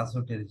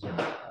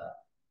క్రాసోటెరిజియన్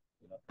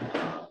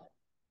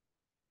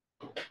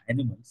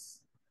animals,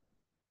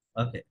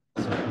 okay,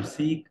 so to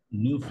seek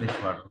new fresh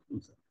water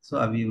pools. So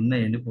అవి ఉన్న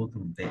ఎండిపోతూ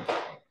ఉంటాయి,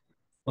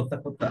 కొత్త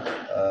కొత్త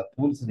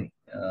పూల్స్ని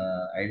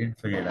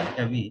ఐడెంటిఫై చేయడానికి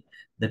అవి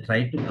the try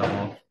to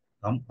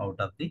come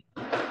out of the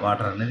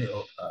water అనేది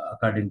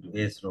according to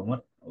as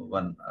రోమర్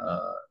one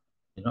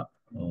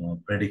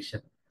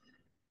prediction.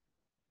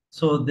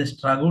 So they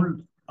struggled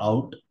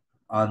out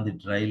on the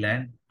dry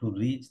land to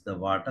reach the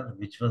water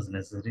which was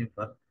necessary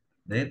for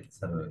their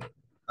survival.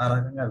 ఆ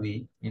రకంగా అవి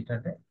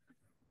ఏంటంటే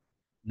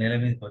నేల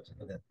మీదకి వచ్చి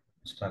కొద్దిగా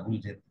struggle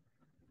చేస్తుంది.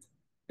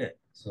 ఓకే,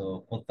 సో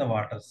కొత్త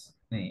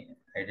వాటర్స్ని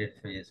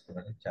ఐడెంటిఫై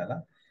చేసుకోవడానికి చాలా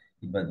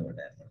ఇబ్బంది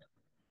పడ్డాయి అనమాట.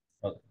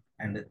 Okay.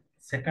 And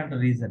second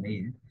reason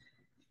is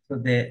so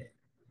they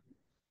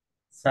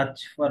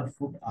search for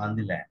food on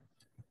the land.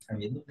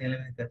 అవి ఎందుకు నేల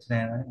మీదకి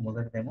వచ్చినాయని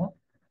మొదటిదేమో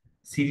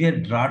సివియర్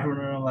డ్రాట్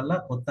ఉండడం వల్ల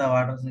కొత్త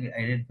వాటర్స్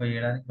ఐడెంటిఫై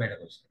చేయడానికి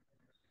బయటకు వచ్చినాయి.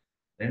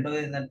 రెండోది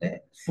ఏంటంటే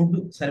ఫుడ్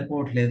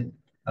సరిపోవట్లేదు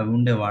అవి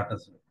ఉండే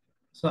వాటర్స్.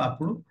 సో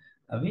అప్పుడు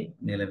అవి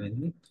నేల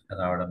మీదకి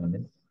రావడం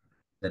అనేది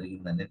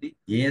జరిగింది అనేది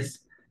ఏఎస్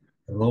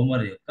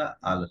రోమర్ యొక్క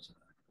ఆలోచన.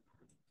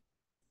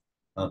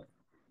 Okay.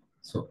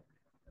 So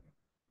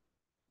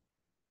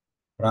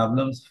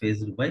problems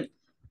faced by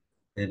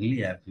early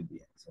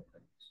amphibians.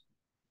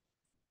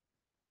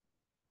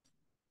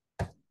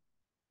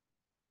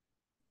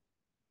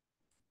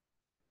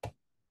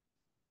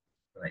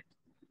 Right.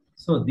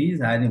 So these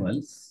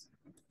animals,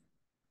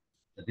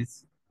 that is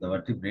the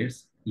vertebrates,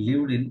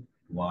 lived in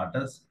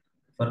waters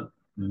for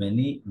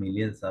many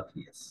millions of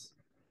years.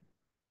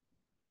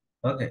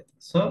 Okay,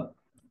 so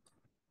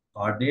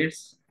chordates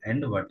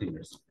and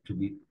vertebrates to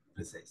be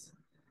precise.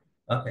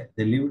 Okay,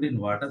 they lived in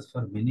waters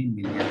for many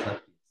millions of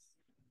years.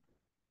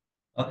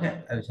 Okay,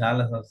 అవి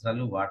చాలా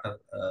సంవత్సరాలు water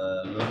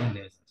లోనే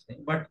నివసించాయి.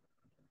 But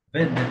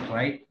when they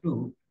try to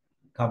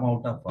come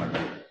out of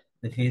water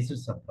they face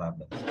some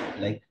problems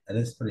like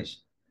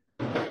respiration.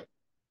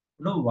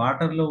 ఇప్పుడు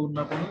వాటర్లో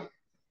ఉన్నప్పుడు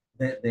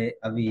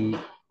అవి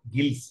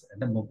gills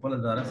అంటే మొప్పల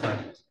ద్వారా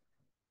సాగించాయి.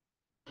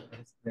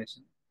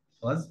 Respiration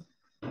was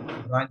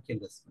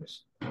bronchial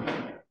respiration.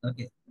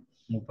 Okay,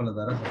 మొప్పల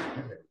ద్వారా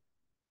సాగించాయి.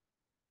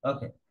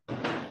 ఓకే,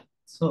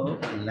 సో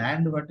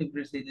ల్యాండ్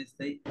వర్టిబ్రేట్స్ ఏం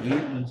చేస్తాయి,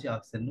 ఎయిర్ నుంచి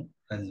ఆక్సిజన్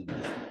కన్జ్యూమ్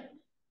చేస్తాయి.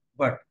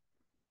 బట్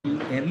ఈ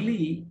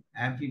ఎర్లీ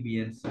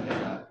యాంఫిబియన్స్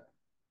లేదా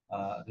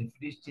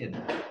రిఫ్రిజియన్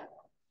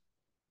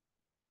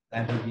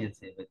యాంఫిబియన్స్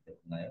ఏవైతే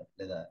ఉన్నాయో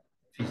లేదా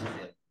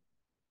ఫిషెస్,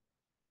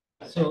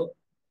 సో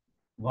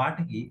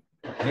వాటికి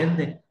when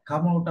they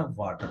come out of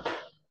water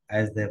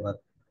as they were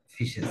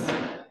fishes.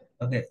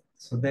 Okay,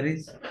 so there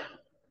is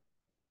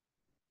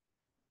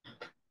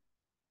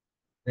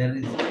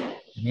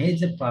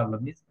major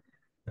problem is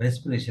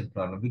respiration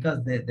problem because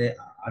they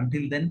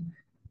until then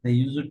they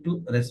used to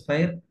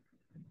respire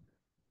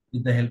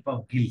with the help of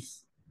gills.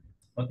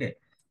 Okay,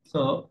 so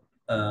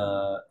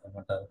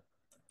ఏమంటారు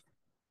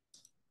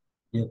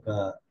ఈ యొక్క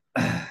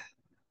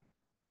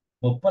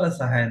మొప్పల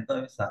సహాయంతో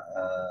అవి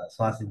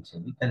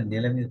శ్వాసించేవి. కానీ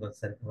నేల మీదకి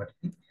వచ్చేసరికి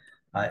వాటికి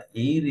ఆ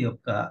ఎయిర్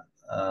యొక్క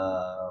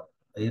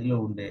ఎయిర్లో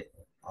ఉండే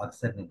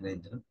ఆక్సిజన్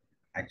గ్రహించడం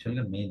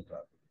యాక్చువల్గా మెయిన్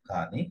ప్రాబ్లం.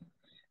 కానీ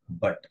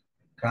but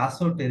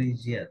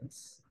క్రాసోటెరిజియన్స్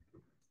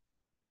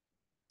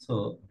so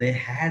they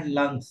had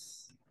lungs.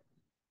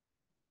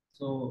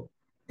 So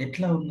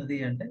ఎట్లా ఉన్నది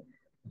అంటే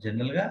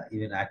జనరల్గా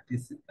ఈవెన్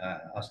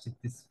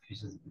ఆస్టిక్టిస్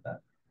ఫిషెస్ కూడా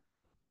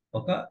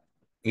ఒక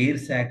ఎయిర్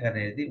శాక్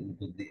అనేది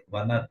ఉంటుంది.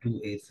 1 or 2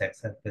 air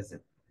శాక్స్ are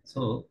present.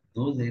 So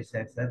those air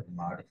శాక్స్ are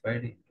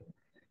modified into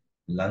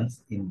lungs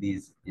in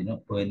these,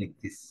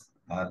 Toenictis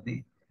are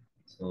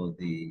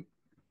the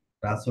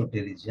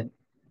Crassopterygian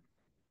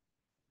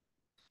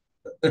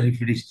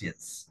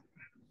Rhiphidistians.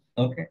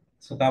 Okay,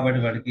 so కాబట్టి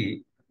వాడికి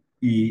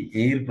ఈ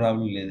ఎయిర్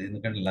ప్రాబ్లం లేదు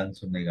ఎందుకంటే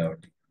లంగ్స్ ఉన్నాయి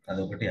కాబట్టి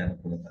అదొకటి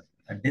అనుకూలత.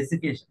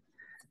 డెసికేషన్,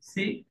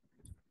 సి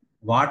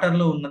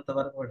వాటర్లో ఉన్నంత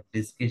వరకు వాటి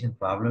డెసికేషన్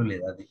ప్రాబ్లం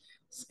లేదు. అది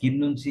స్కిన్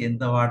నుంచి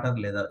ఎంత వాటర్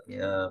లేదా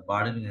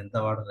బాడీ నుంచి ఎంత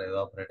వాటర్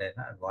ఎవాపరేట్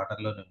అయినా అది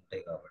వాటర్లోనే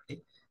ఉంటాయి కాబట్టి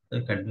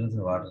continuous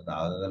water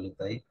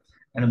తాగగలుగుతాయి.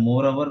 And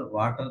more over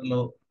వాటర్లో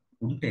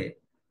ఉంటే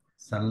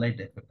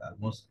sunlight effect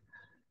almost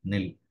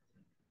nil.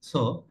 So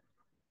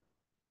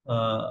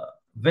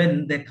when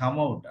they come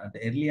out అంటే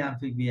ఎర్లీ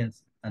ఆంఫిబియన్స్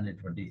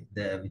అనేటువంటి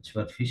which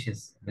were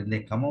fishes when they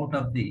come out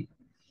of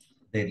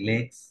their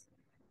lakes,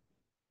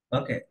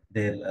 okay,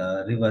 there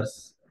reverse,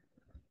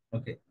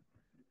 okay,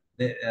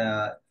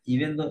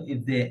 even though if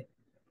they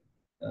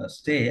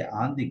stay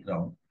on the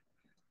ground,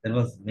 there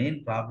was main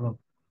problem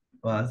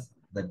was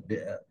the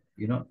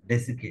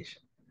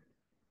desiccation.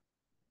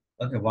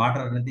 Okay,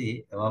 water అనేది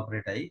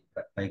evaporate అయ్యి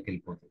పైకి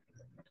వెళ్ళిపోతుంది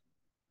అనమాట.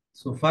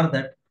 So for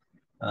that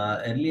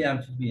early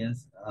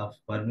amphibians of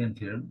పర్మియన్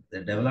period they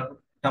develop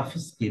tough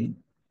skin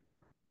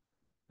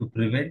to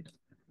prevent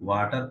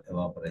water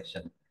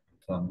evaporation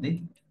from the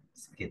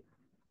skin.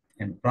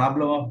 And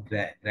problem of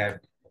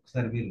gravity,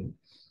 ఒకసారి మీరు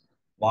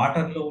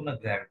వాటర్లో ఉన్న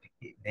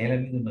గ్రావిటీకి నేల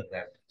మీద ఉన్న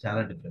గ్రావిటీ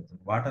చాలా డిఫరెన్స్.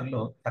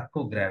 వాటర్లో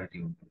తక్కువ గ్రావిటీ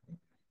ఉంటుంది,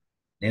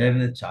 నేల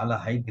మీద చాలా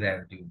హై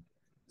గ్రావిటీ ఉంటుంది.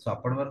 సో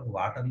అప్పటి వరకు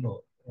వాటర్లో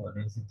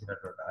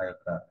నివసించినటువంటి ఆ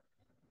యొక్క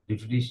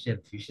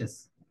డిఫిడిషియల్ ఫిషెస్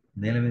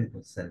నేల మీదకి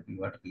వచ్చేసరికి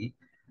వాటికి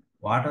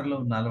వాటర్లో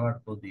ఉన్న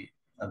అలవాటు కొద్ది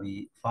అవి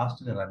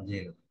ఫాస్ట్గా రన్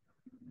చేయగలరు.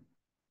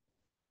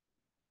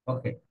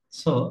 Okay,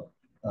 so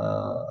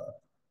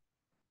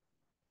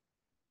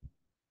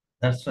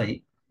that's why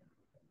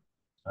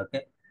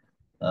okay,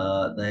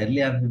 the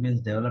early amphibians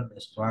developed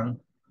a strong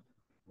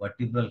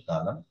vertebral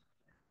column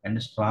and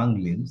strong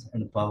limbs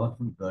and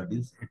powerful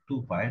girdles at 2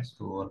 points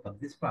to overcome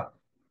this problem.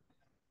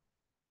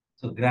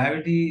 So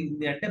gravity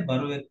ఉంది అంటే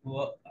బరువు ఎక్కువ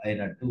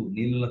అయినట్టు.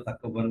 నీళ్ళలో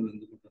తక్కువ బరువు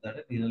ఎందుకు ఉంటుంది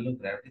అంటే నీళ్ళలో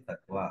గ్రావిటీ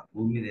తక్కువ.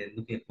 భూమి మీద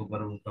ఎందుకు ఎక్కువ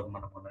బరువు ఉంటాం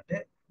మనం అంటే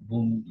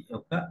భూమి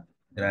యొక్క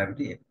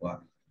గ్రావిటీ ఎక్కువ.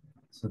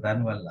 సో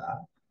దానివల్ల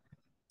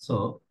సో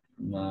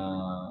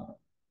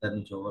దాని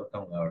నుంచి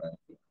ఓవర్కమ్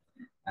కావడానికి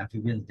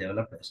amphibians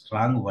developed a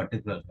strong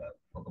vertebral column.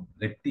 ఒక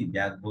గట్టి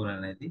బ్యాక్ బోన్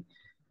అనేది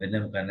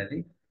వెన్నెముక అనేది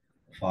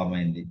ఫామ్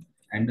అయింది.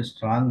 అండ్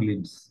స్ట్రాంగ్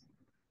లిమ్స్,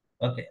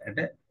 ఓకే,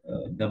 అంటే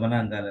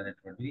గమనాంగాలు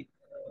అనేటువంటివి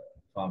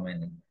ఫామ్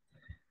అయినాయి.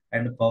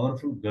 And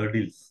powerful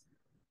గర్డిల్స్,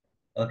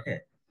 okay.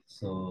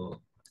 So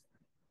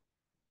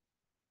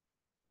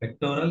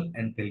pectoral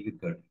and pelvic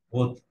girdle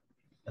both,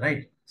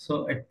 right. So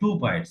at 2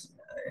 points,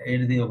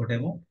 ఏది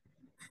ఒకటేమో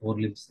ఫోర్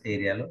లిబ్స్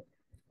ఏరియాలో,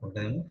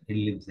 ఒకటేమో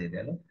హిల్ లిబ్స్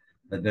ఏరియాలో.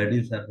 The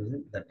గర్డిల్స్ are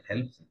that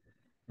helps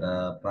the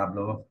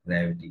problem of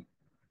gravity.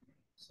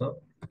 So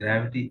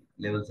gravity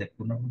levels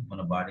ఎక్కువ ఉన్నప్పుడు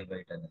మన బాడీ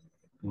వెయిట్ అనేది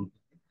ఎక్కువ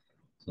ఉంటుంది.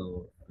 So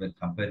when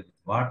compare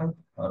with water,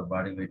 our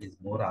body weight is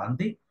more on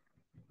the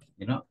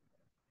you know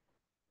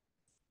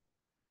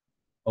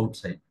out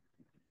side.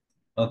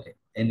 Okay,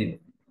 anyway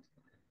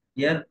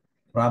here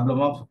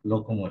problem of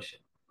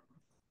locomotion.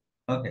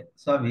 Okay,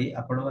 so అవి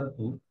అప్పటి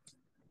వరకు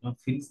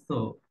fins తో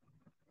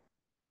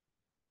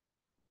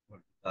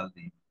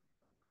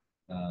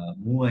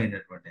మూవ్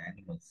అయినటువంటి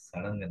యానిమల్స్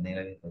సడన్ గా నేల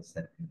మీద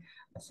వచ్చేసరికి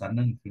ఆ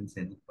సన్నని ఫిన్స్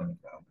ఎందుకు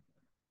పనికిరావు.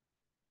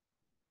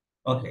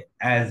 Okay,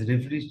 as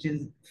refrigeration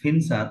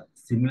fins are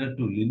similar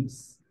to limbs,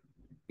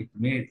 it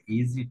made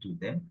easy to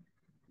them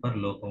for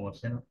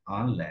locomotion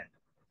on land.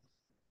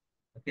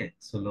 Okay,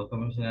 so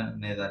locomotion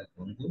అనే దానికి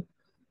ముందు,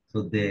 so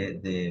they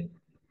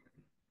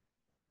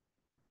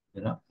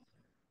you know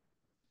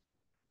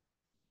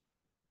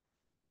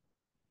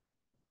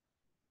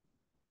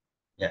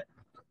yeah.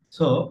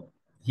 So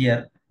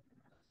here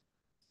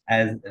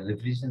as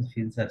refrigeration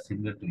fins are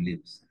similar to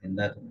limbs,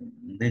 ఇందాక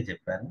ముందే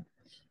చెప్పాను.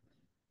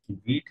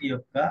 వీటి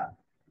యొక్క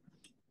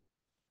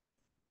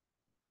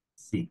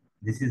see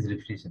this is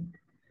refrigeration.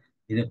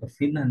 ఇది యొక్క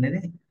ఫిన్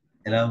అనేది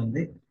ఎలా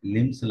ఉంది,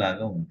 లిమ్స్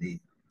లాగా ఉంది.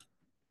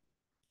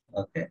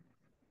 Okay,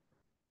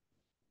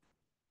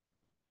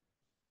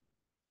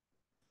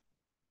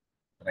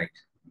 right.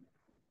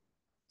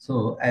 So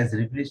as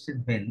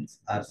refrigeration fins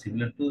are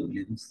similar to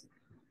limbs.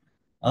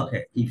 Okay,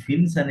 ఈ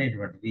ఫిన్స్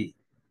అనేటువంటివి,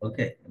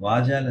 ఓకే,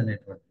 వాజాలు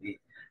అనేటువంటివి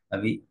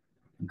అవి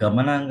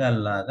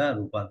గమనాంగాల్లాగా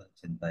రూపాంతరం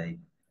చెందాయి.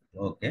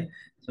 Okay,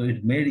 so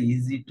it made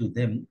easy to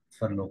them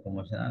for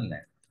locomotion on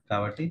land.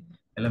 కాబట్టి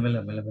మెల్లమెల్ల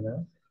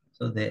మెల్లమెల్లగా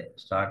so they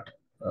start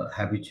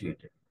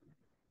habituated.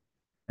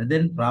 And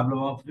then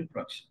problem of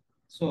reproduction.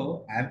 So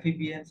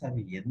amphibians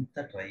అవి ఎంత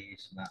ట్రై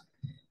చేసినా,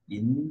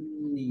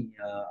 ఎన్ని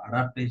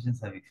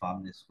అడాప్టేషన్స్ అవి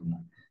ఫామ్ చేసుకున్నా,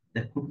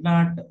 they could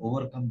not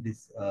overcome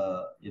this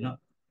you know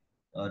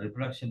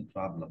reproduction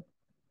problem.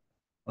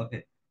 Okay,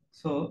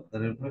 so the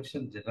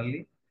reproduction generally,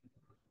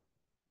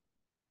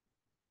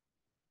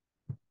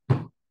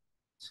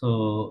 so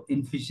in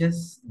fishes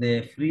they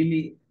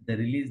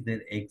release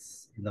their eggs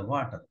in the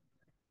water,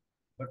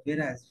 but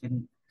whereas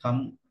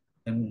come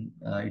when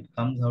it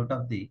comes out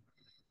of the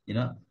you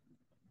know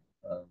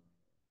uh,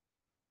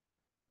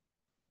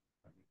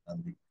 on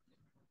the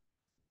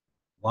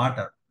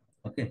water,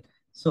 okay,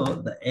 so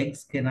the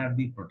eggs cannot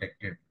be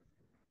protected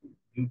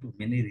due to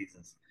many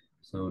reasons.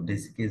 So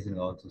desiccation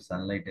also,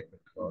 sunlight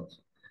effect also,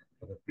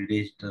 or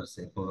predators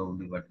ఎక్కువగా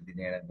ఉండి వాటిని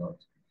తినేయడం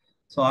కావచ్చు.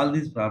 So all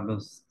these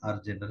problems are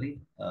generally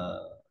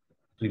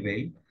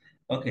prevail.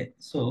 Okay,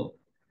 so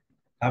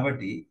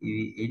కాబట్టి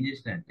ఇవి ఏం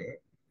చేసినంటే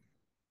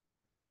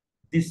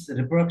this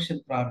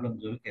reproduction problem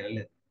జోలికి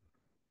వెళ్ళలేదు.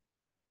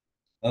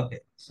 Okay,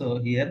 so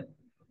here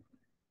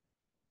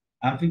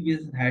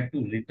amphibians had to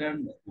return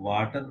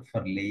water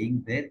for laying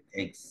their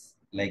eggs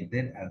like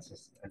their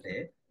ancestors. అంటే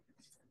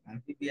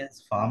amphibians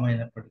ఫామ్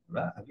అయినప్పటికీ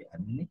కూడా అవి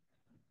అన్ని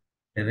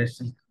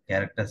టెరెస్ట్రియల్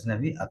క్యారెక్టర్స్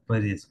అవి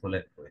అక్వైర్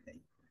చేసుకోలేకపోయినాయి.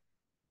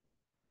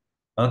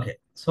 ఓకే,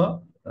 సో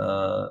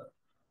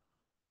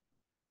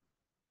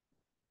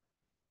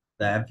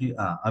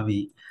అవి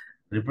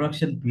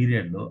రిప్రొడక్షన్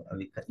పీరియడ్ లో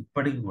అవి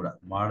ఇప్పటికి కూడా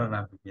మోడర్న్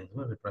ఆంఫిబియన్స్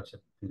లో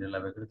రిప్రొడక్షన్ పీరియడ్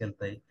అవి ఎక్కడికి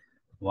వెళ్తాయి,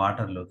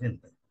 వాటర్ లోకి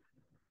వెళ్తాయి.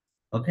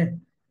 ఓకే,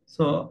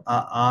 సో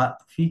ఆ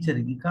ఫీచర్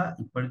ఇంకా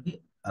ఇప్పటికీ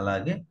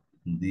అలాగే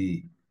ఉంది.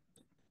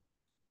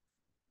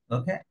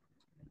 Okay,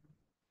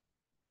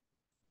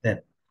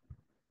 then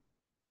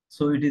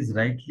so it is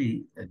rightly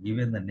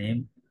given the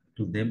name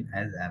to them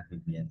as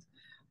amphibians.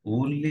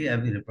 Only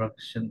అవి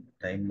రిప్రొడక్షన్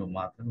టైంలో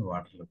మాత్రమే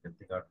వాటర్లోకి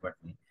వెళ్తాయి కాబట్టి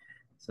వాటిని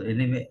సో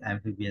ఎనీవే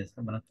ఆంఫిబియన్స్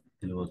గా మనం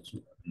పిలవచ్చు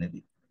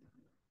అనేది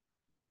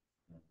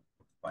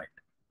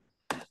point.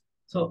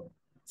 So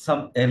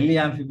some early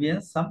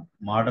amphibians, some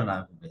modern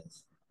amphibians,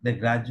 they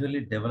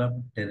gradually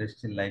developed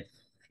terrestrial life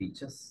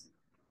features.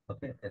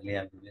 Okay, early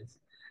amphibians,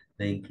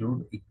 they include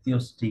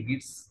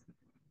ichthyostegids,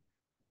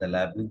 the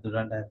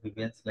labyrinthodont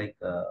amphibians like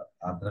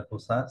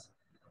anthracosaurs,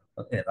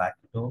 okay,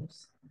 raquidomes,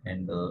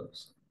 and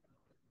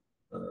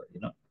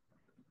you know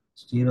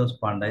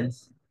stereospondyles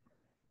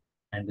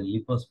and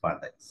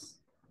lipospondyles.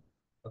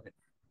 Okay,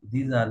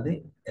 these are the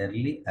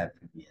early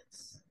amphibians.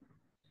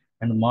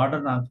 And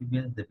modern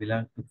amphibians, they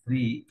belong to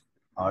three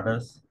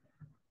orders.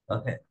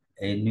 Okay,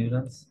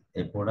 anurans,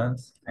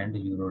 apodons, and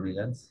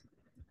urodilans.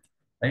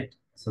 Right?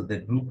 So they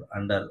group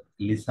under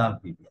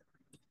Lysamphibia.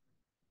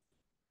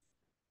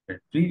 But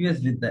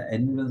previously, the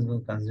anurans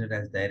were considered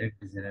as direct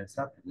descendants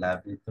of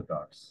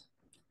labyrinthodonts.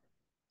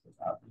 So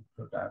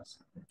labyrinthodonts.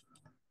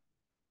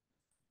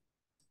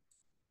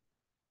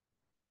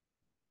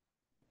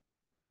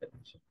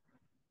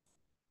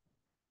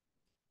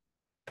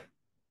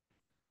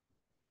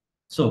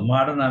 So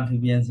modern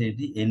amphibians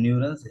ఏంటి?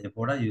 ఎన్యూరన్స్,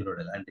 ఎపోడా,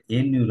 యూరోడెల్. అంటే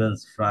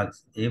ఎన్యూరన్స్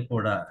frogs,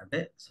 ఎపోడా అంటే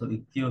so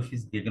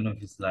ఇక్థియోఫిస్,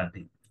 గెగనోఫిస్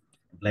లాంటి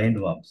blind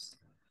worms.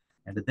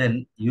 And then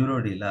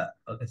యూరోడిలా,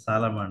 okay,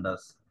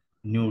 salamanders,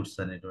 newts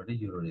అనేటువంటి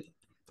యూరోడిలా.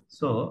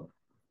 So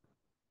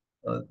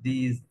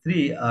these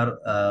three are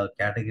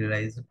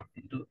categorized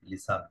into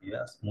Lissamphibia,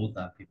 smooth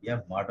amphibia,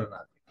 modern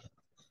amphibia.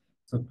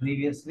 So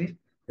previously,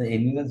 the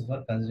animals were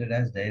considered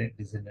as direct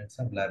descendants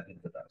of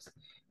labyrinthodonts.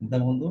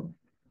 ఇంతకుముందు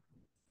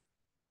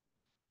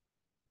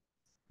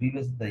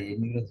previously the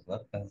animals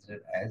were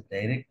considered as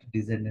direct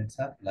descendants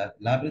of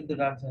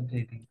labyrinthodonts అంటే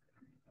ఏంటి?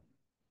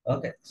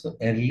 Okay, so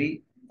early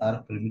or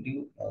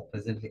primitive or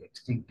presently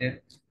extincted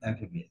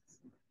amphibians.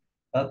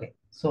 Okay,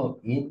 so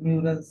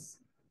animals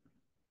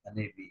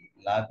అనేవి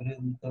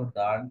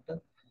లాబిరింథోడాంట్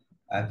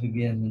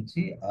amphibian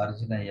నుంచి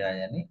origin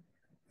అయ్యాయని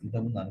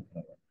ఇంతకుముందు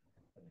అనుకున్నారు.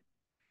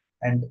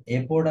 And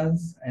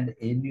ఎపోడన్స్ and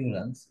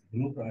ఎన్యూరన్స్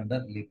group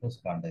under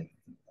లిపోస్పాండైలి.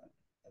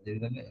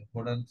 అదేవిధంగా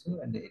ఎపోడన్స్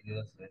and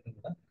ఎన్యూరన్స్ రెండు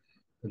కూడా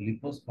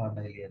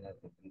లిపోస్పాండైలి అనే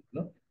ఒక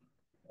గ్రూప్లో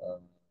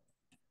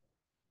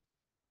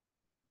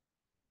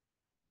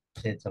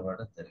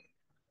చేర్చబడడం జరిగింది.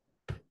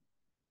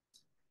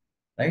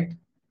 Right.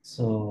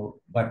 So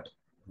but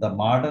the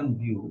modern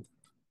view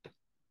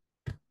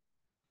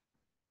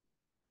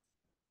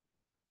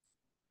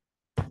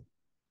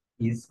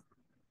is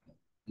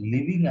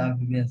living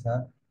amphibians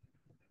are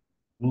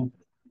grouped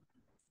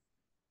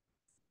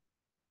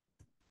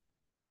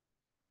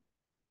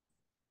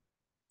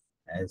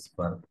as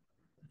per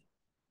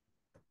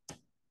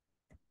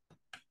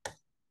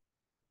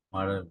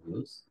modern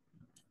views.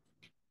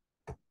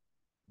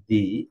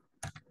 The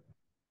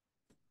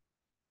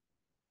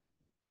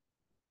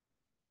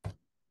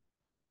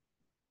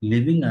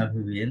living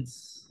amphibians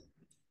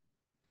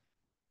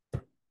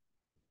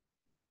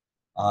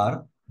are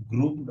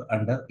grouped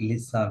under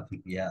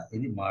Lissamphibia.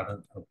 ఇది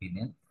మోడర్న్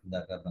ఒపీనియన్.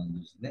 ఇందాక మనం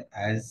చూసింది.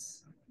 As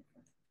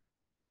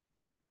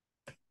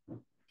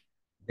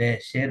they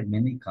share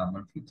many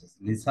common features.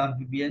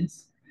 Lissamphibans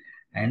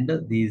and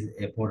these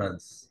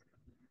apodons,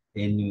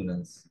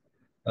 enurans.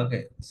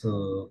 Okay, so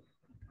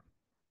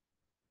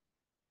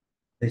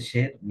they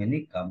share many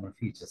common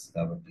features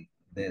కాబట్టి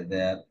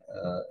they are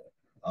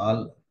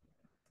all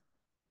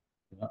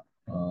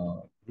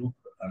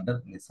grouped under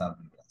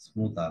Lissamphibia,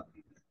 smooth amphibia.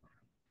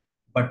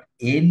 But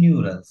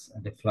anurals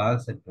and the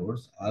frogs and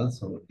toads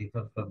also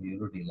differ from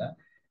Urodila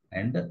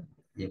and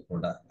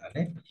Apoda.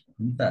 అంటే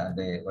ఇంత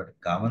అంటే వాటి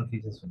common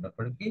features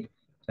ఉన్నప్పటికీ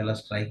చాలా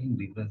striking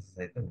differences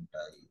అయితే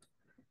ఉంటాయి.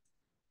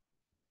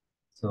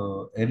 So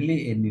early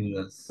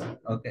ఎన్యూరల్స్,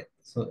 okay,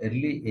 so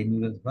early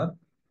ఎన్యూరల్స్ వర్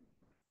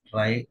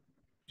try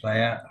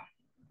ట్రయా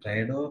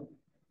ట్రైడో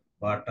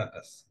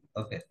బాటకస్.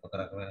 Okay, ఒక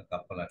రకమైన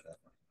కప్పలు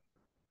అంటారు.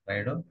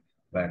 ట్రైడో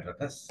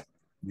బాట్రకస్.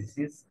 దిస్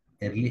ఈస్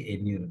ఎర్లీ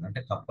ఎన్యూరన్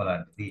అంటే కప్ప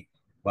లాంటిది.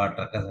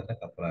 బాట్రకస్ అంటే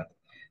కప్ప లాంటిది.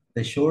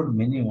 They showed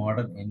many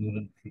modern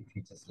ఎన్యూరన్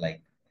features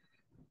like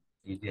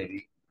అవి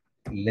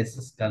less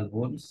skull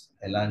bones,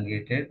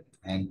 elongated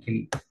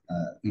ankle,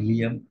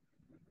 ileum,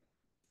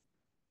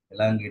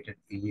 elongated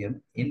ilium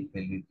in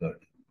pelvic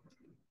girdle.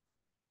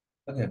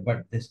 Okay, but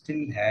they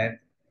still had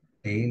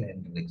tail and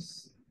ribs.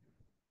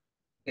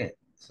 Okay,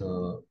 so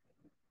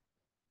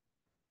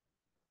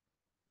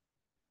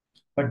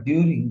but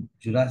during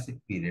Jurassic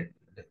period,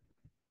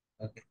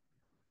 okay,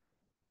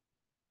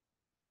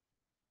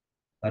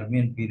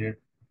 Permian period,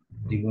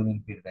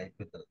 Devonian period,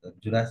 అయిపోయిన తర్వాత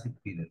Jurassic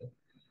period,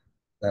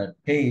 the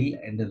tail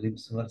and the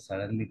ribs were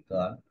suddenly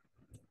gone,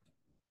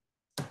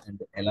 and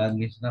the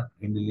elongation of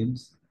hind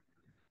limbs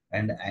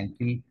and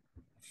ankle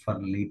for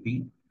leaping,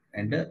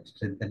 and the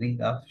strengthening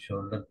of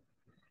shoulder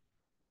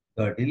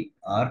girdle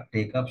or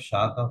take up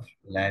shock of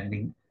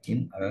landing in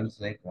adults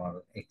like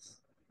modern X.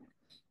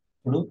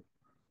 ఇప్పుడు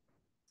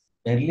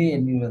early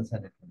ఎన్యూరన్స్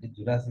అనేటువంటి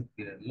Jurassic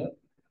period లో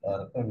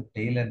వరకు అవి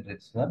tail and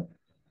ribs వర్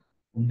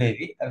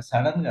ఉండేవి. అవి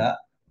sudden గా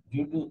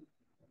due to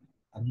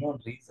unknown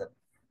reason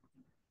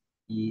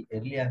ఈ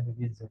early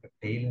amphibians యొక్క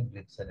టెయిల్ అండ్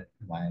రిబ్స్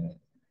అనేవి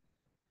మాయమైంది.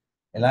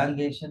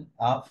 Elongation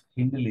of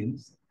Hind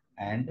limbs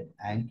and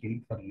ankle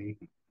for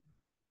leaping.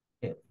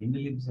 Hind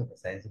limbs యొక్క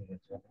సైజ్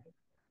పెంచుకోండి.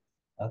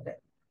 Okay,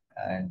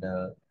 and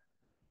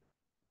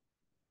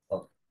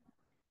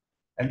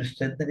and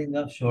strengthening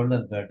of shoulder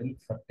girdle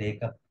for take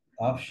up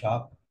of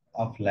shock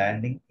of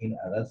landing in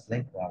adults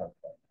like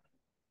waterfall.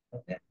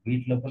 Okay,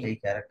 వీటి లోపల ఈ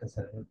characters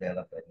అనేవి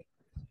develop అయినాయి.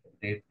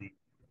 ఏంటి?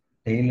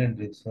 Tail and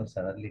ribs for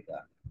suddenly గా,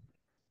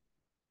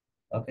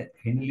 okay,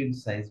 Hind limb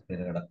size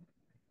పెరగడం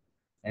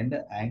and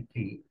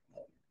ankle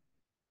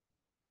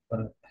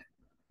for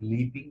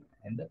leaping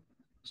and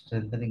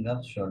strengthening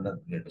of shoulder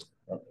blade.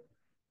 Okay,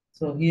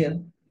 so here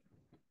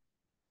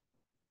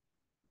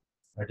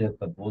వాటి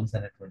యొక్క బోన్స్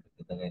అనేటువంటి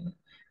పెద్దగా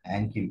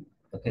యాంకిల్,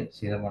 ఓకే,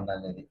 శిరమండ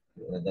అనేది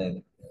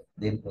పెద్దగైంది.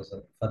 దేనికోసం?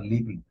 For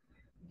leaping,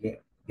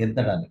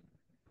 గెంతడానికి.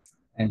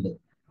 And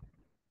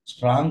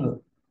strong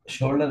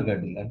shoulder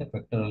గడ్డిల్ అంటే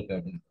పెక్టరల్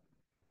గడ్డిల్.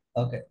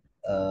 Okay,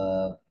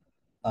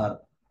 are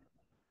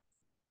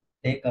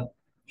take up.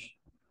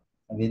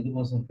 అవి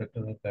ఎందుకోసం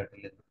పెక్టరల్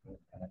గడ్డిల్ ఎందుకు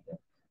అంటే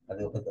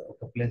అది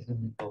ఒక ప్లేస్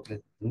నుంచి ఇంకో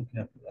ప్లేస్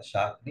దూకినప్పుడు ఆ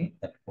షాక్ ని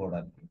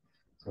తట్టుకోవడానికి.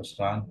 So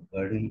strong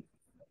girdle,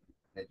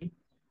 maybe,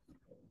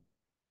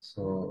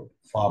 so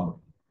formed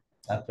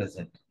are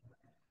present.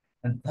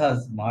 And thus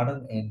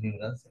modern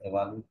endurance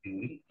evolved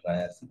during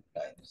Triassic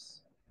times.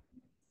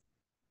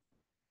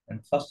 And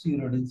first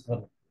Eurodins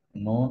were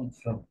known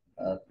from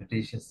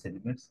Cretaceous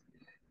sediments.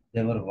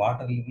 They were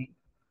water-living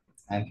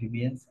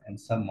amphibians and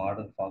some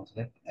modern forms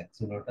like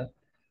axolotl,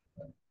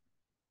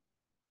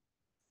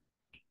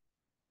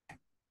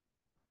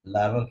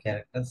 larval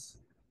characters,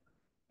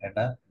 and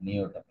a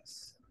neotomus.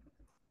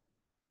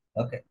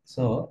 Okay,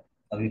 so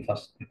we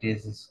first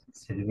Cretaceous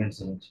sediments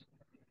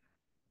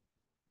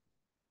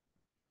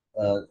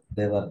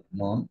they were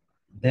known.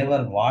 They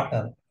were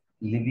water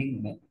living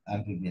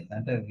amphibians.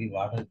 అంటే ఇవి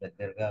water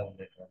దగ్గరగా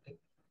ఉండేటువంటి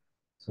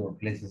so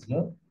places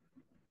లో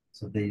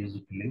so they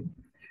used to live.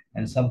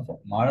 And some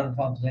modern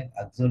forms like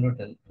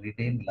axolotl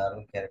retain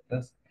larval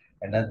characters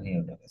and are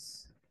neodomous.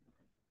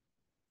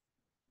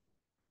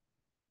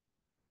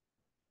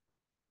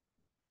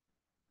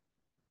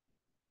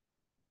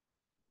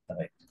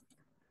 Right.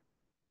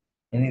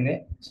 Anyway,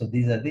 so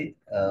these are the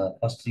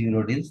first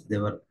Eurodils. They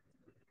were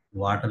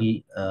water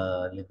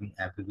living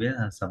amphibians,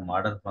 and some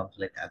modern forms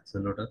like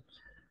axolotl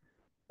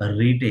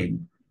retain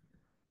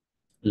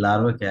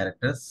larva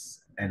characters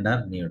and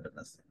are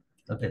neodomous.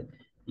 Okay.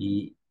 ఈ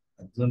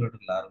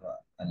axolotl larva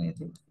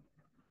అనేది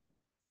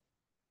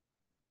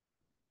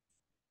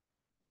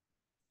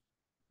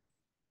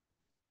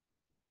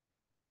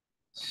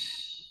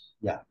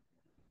yeah,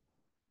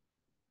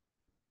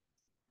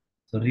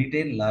 so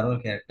retain larval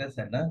characters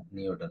and are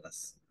neodomous.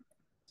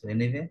 So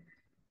anyway,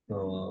 so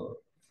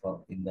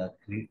in the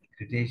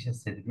Cretaceous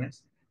sediments,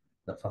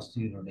 the first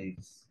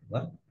Eurodales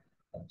were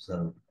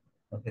observed.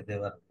 Okay, they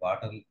were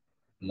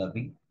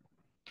water-loving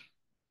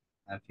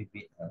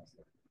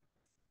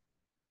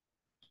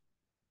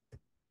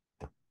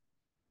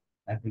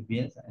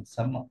amphibians, and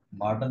some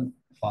modern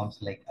forms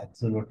like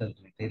axolotl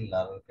retain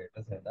larval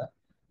characters and are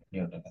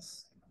neodomous.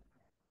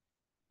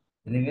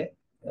 Anyway,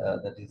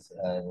 that is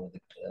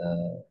the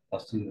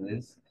first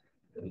Eurodales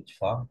which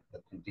form the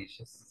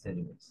Cretaceous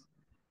sediments.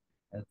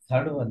 And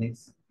third one is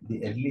the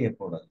early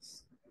apodals.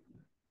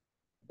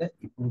 అంటే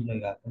ఇప్పుడు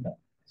కాకుండా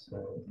so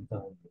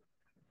ఇంతకుముందు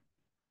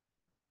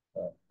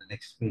the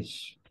next page.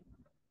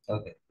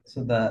 Okay, so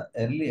the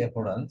early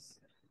apodons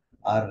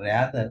are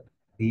rather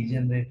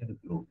degenerated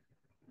group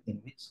in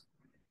which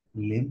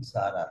limbs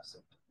are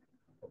absent.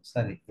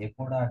 ఒకసారి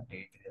ఎపోడా అంటే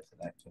ఏంటిది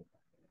అసలు యాక్చువల్గా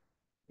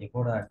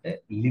ఎపోడా అంటే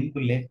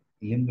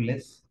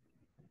లింబ్లెస్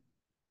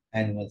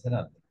యానిమల్స్ అని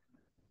అర్థం.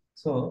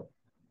 So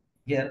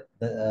here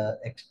the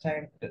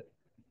extinct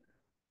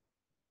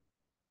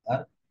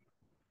are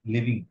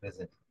living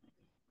present.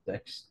 The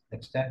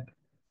extant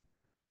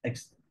ex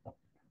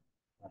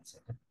one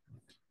second.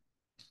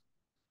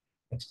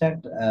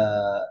 Extant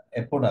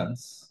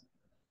apodons,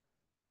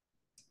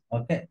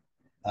 okay,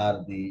 are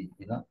the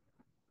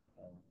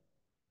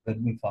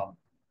vermiform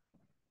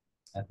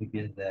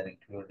amphibians. They are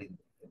included in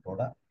the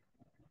apoda.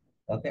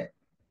 Okay,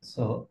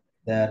 so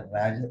they are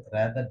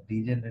rather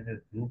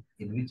degenerated group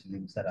in which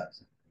limbs are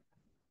absent.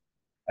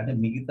 అంటే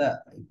మిగతా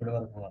ఇప్పటి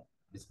వరకు మనం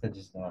discuss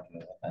చేసిన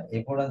వాటిలో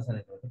ఎపోడాన్స్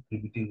అనేటువంటి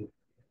primitive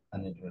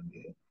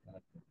అనేటువంటి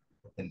మనకు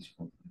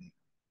తెలిసిపోతుంది.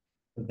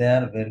 They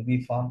are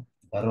వెర్మిఫార్మ్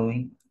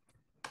burrowing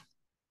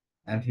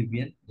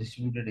amphibian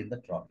distributed in the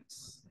tropics.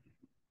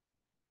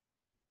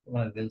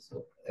 మనకు తెలుసు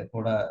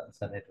ఎపోడాస్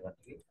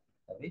అనేటువంటివి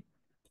అవి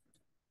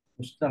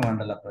ఉష్ణ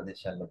మండల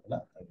ప్రదేశాల లోపల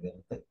అవి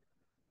వెళ్తాయి.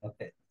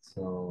 Okay,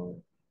 so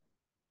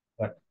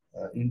but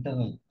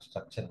internal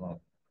structure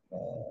మనకు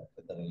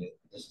పెద్దగా లేదు,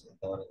 జస్ట్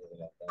ఎంతవరకు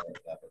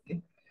కాబట్టి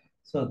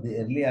so the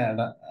early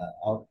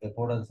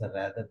ఎపోడల్స్ or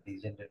rather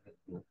degenerated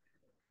group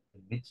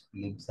in which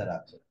limbs are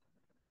absent.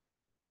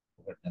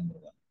 ఒకటి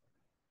number one,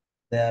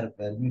 they are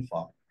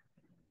వెర్మిఫార్మ్.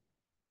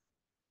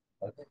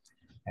 Okay,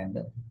 and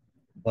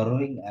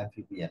burrowing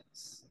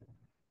amphibians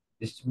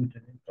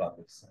distributed in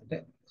tropics. అంటే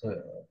సో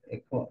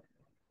ఎక్కువ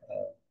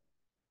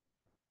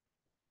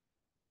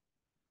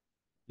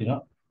you know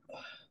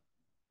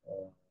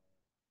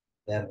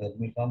they are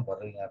వెర్మిఫార్మ్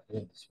బర్రోయింగ్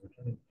amphibians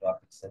distributed in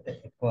tropics. అంటే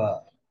ఎక్కువ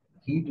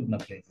heat ఉన్న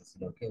places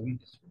లోకి అవి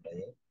distribute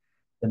అయ్యాయి.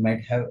 They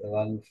might have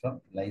evolved from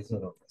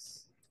లైజోరోపస్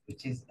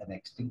which is an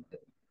extinct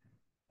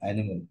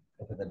animal,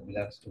 okay, that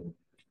belongs to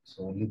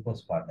so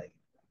Lipospardae.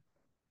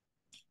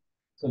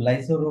 So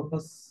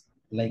Lysoropus,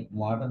 like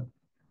modern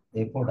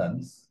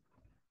apodons,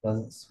 was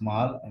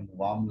small and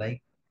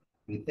worm-like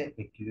with a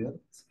peculiar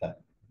skull.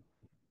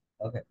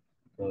 Okay,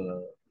 so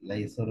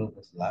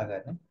Lysoropus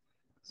lagane.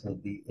 So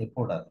the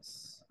apodons,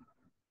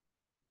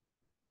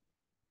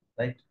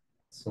 right?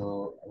 So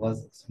was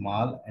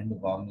small and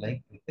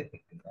worm-like with a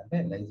peculiar. అంటే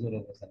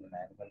Lysoropus అనే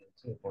animal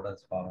నుంచి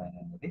apodons form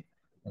అయినది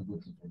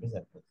గుర్తుంచుకుంటే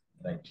సరిపోతుంది,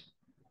 right?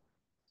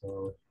 So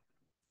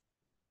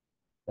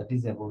that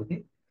is about the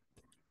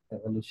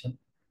evolution,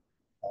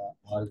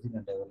 origin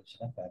and evolution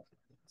of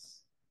amphibians.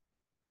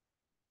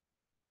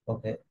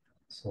 Okay,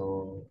 so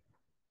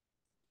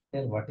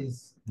here what is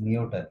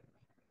neoteny?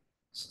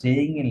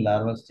 Staying in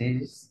larval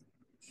stages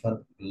for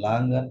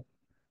longer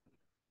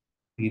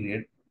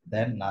period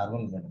than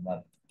normal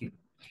metamorphic.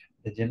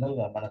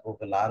 జనరల్గా మనకు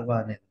ఒక larva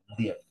అనేది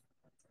ఉంది,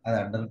 అది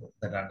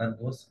under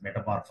goes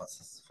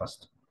metamorphosis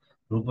first,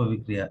 రూప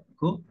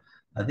విక్రియకు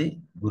అది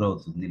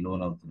గురవుతుంది,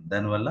 loan అవుతుంది.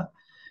 దానివల్ల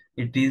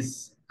it is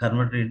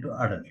converted into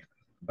adult.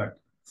 But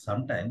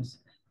some times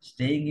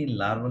staying in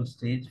larval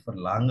stage for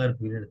longer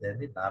period than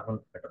the normal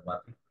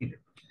metamorphic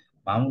period.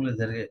 మామూలుగా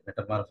జరిగే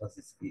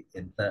మెటమార్ఫసిస్కి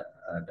ఎంత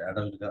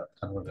అడల్ట్గా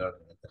కన్వర్ట్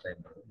కావడం ఎంత టైం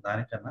పడుతుంది,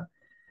 దానికన్నా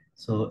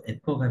సో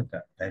ఎక్కువ కనుక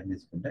టైం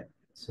తీసుకుంటే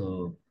so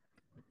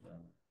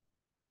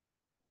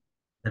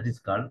that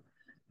is called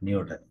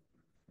నియోటనీ.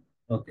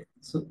 Okay,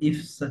 so if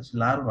such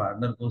larva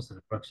undergoes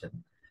reproduction,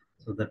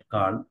 so that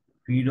called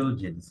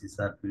pedogenesis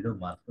or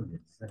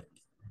pedomorphogenesis.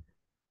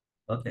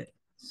 Okay,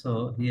 so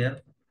here,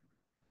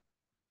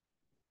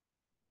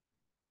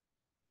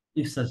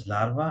 if such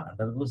larva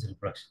undergoes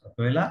reproduction,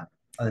 ఒకవేళ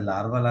అది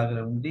లార్వా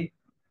లాగా ఉండి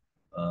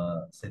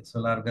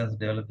సెక్సువల్ ఆర్గాన్స్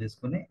డెవలప్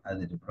చేసుకుని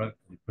అది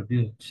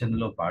రిప్రొడ్యూక్షన్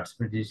లో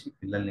పార్టిసిపేట్ చేసి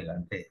పిల్లల్ని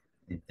అంటే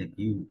it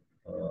give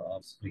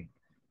of spring,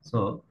 so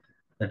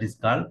that is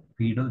called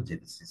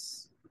పీడోజెనిసిస్.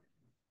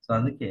 So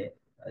అందుకే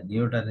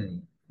నియోటనీ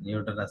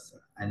నియోటనస్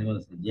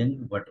animals young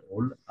but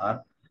old are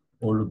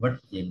old but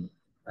young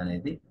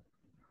అనేది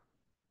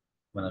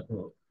మనకు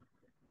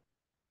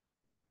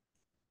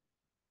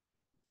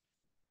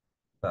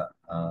ఒక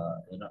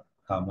you know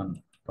common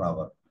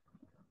proverb.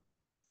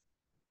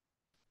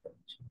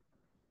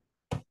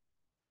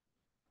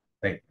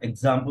 Right,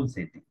 examples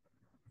ఏంటి?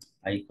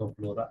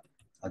 ఐకోఫ్లోరా,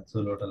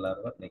 అక్సోలోటా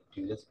larva,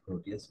 నెక్ట్యూరియస్,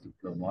 Proteus,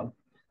 డిప్లోమాల్,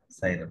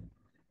 Sairam.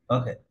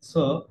 Okay,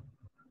 so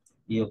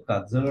ఈ యొక్క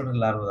అక్సోలోటా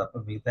లార్వా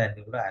తప్ప మిగతా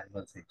అన్ని కూడా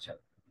యానిమల్స్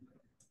ఇచ్చారు,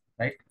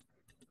 right?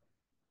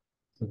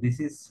 So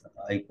this is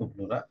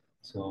ఐకోఫ్లోరా.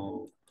 So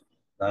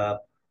the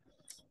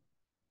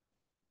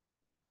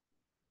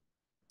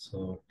so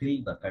till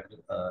the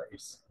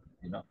its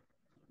you know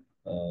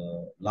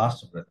last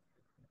breath,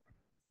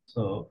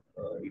 so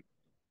it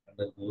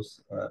undergoes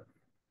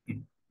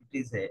it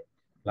is a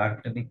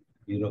planktonic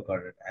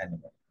eukaryotic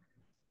animal.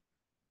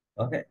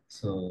 Okay,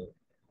 so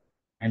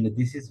and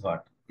this is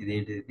what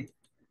ఇది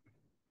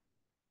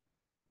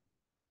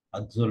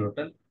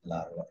axolotl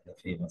larva, the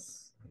famous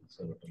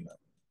axolotl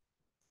larva,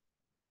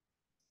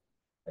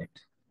 right?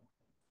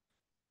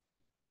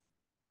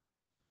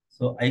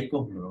 So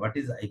icoflora, what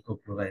is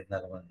icoflora?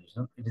 ఇందాక మనం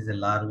చూసాం, it is a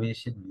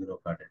larvaceous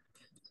eukaryote.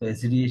 So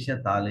ఎసిడియేషియా,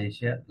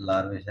 థాలేషియా,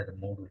 లార్వేషియా అనే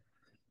మూడు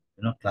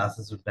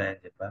classes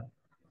ఉంటాయని చెప్పాను.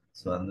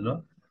 So అందులో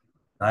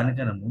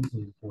దానికన్నా ముందు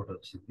ఇంకోటి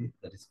వచ్చింది,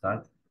 that is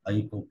called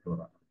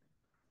ఐకోఫ్లోరా.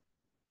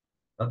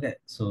 Okay,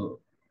 so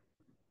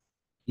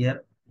here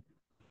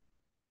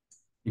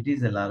it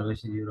is a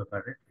larvaceous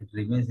eukaryote. It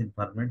remains in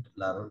ferment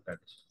larval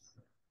conditions.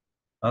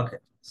 Okay,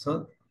 so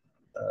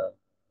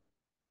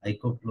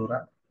Icoflora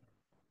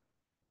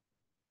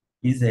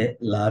is a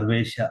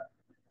larvaceous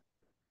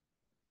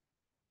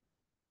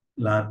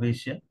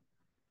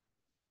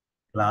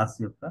class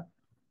యొక్క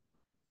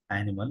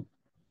యానిమల్.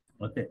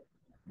 ఓకే,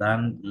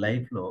 దాని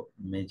లైఫ్లో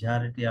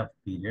majority of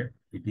period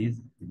it is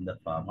in the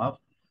form of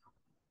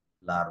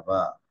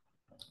larva.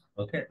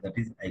 Okay, that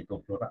is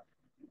ఐకోఫ్లోరా.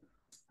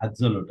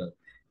 అక్సోలోటల్,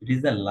 it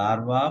is the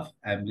larva of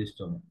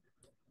అంబ్లిస్టోమా.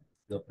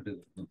 ఇది ఒకటి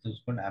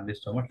గుర్తుంచుకోండి,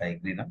 అంబ్లిస్టోమా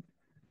టైగ్రీనా.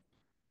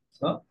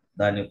 So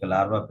దాని యొక్క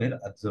larva పేరు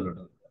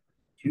అక్సోలోటల్.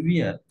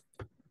 క్యూవియర్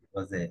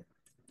was a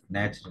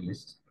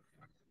naturalist,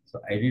 so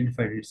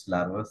identified it's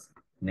larvas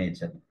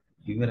nature.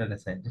 క్యూవియర్ అనే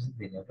సైంటిస్ట్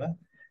దీని యొక్క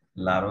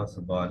లార్వా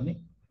స్వభావాన్ని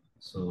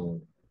సో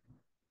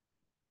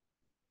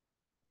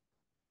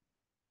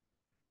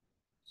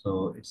సో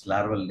ఇట్స్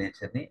లార్వల్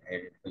నేచర్ని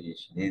ఐడెంటిఫై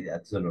చేసింది, ఏది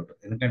అక్సోలోట్,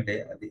 ఎందుకంటే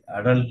అది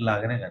అడల్ట్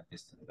లాగానే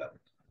కనిపిస్తుంది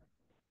కాబట్టి.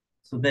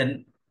 So then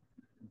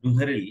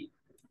డుహెరిల్,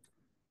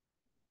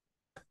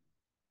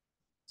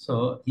 so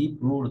he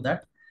proved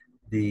that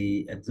the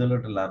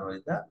axolotl larva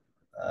is the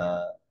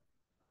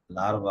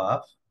larva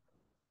of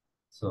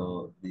so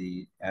the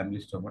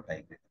Amblystoma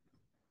tigris.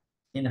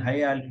 In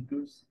high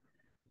altitudes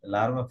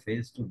larva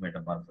fails to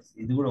metamorphosis,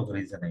 ఇది కూడా ఒక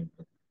రీజన్ అయి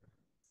ఉంటుంది.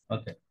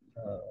 ఓకే,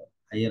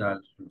 హయ్యర్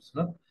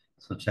ఆల్టిట్యూడ్స్లో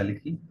సో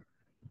చలికి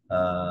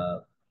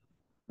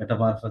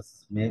metamorphosis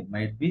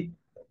might be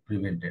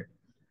prevented.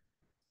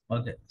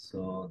 Okay, so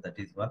that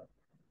is one.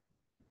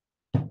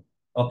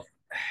 Okay,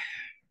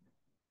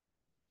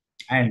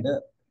 and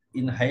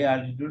in high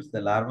altitudes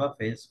the larva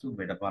fails to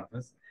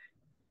metamorphose,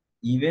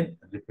 even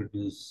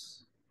reproduce.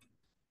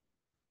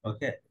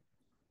 Okay,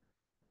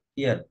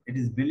 here it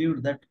is believed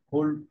that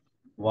cold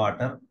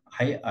water,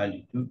 high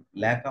altitude,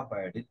 lack of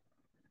iodine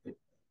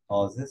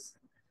causes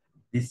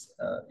this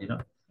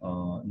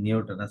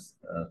neotenous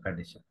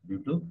condition.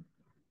 Due to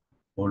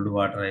cold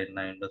water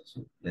అయినా ఉండొచ్చు,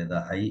 లేదా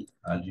high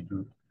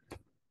altitude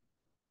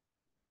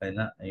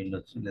అయినా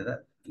ఉండొచ్చు, లేదా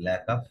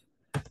lack of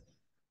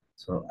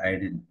so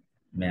iodine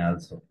may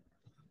also.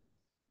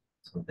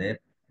 So there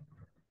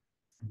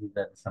these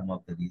are some of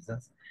the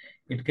reasons.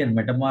 It can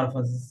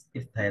metamorphosis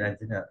if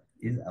thyroxine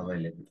is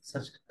available.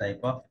 Such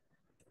type of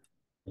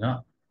you know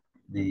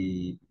the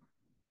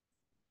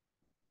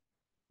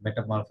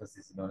metamorphosis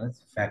is known as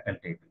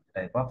facultative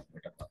type of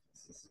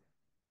metamorphosis.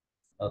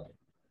 Okay,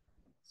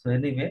 so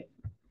anyway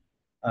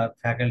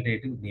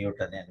facultative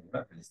neoteny అని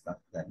కూడా పిలుస్తాం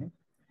దాన్ని.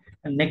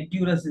 And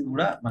నెక్ట్యూరస్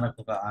కూడా మనకు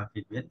ఒక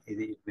amphibian,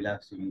 ఇది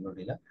belongs to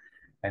యూరోడిలా,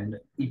 and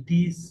it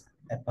is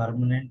a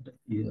permanent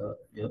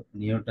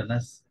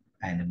నియోటనస్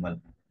animal.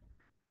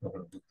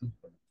 ఒకటి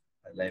గుర్తుంచుకోండి,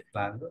 life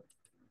long,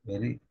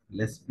 very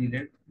less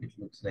period it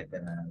looks like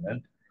an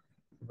adult,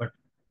 but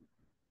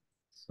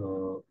so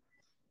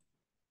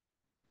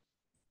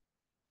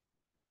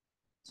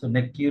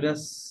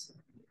necturus,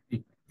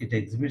 it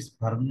exhibits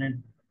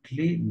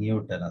permanently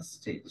neotenous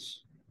stage.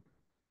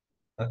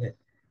 Okay,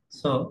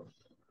 so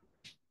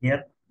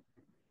here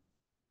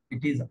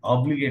it is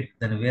obligate,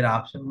 దాని వేరే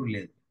option కూడా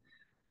లేదు.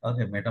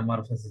 Okay,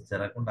 metamorphosis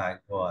జరగకుండా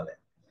ఆగిపోవాలి.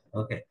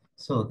 Okay,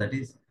 so that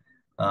is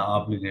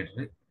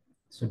obligatory.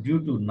 So due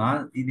to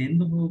ఇది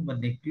ఎందుకు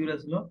మరి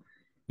నెక్ట్యూరస్లో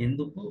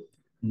ఎందుకు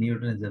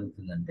నియోటన్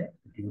జరుగుతుందంటే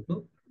due to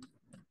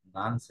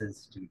non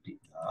sensitivity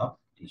of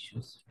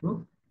tissues to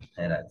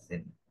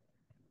thyroxine.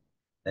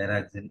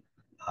 Thyroxine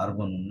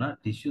hormone ఉన్న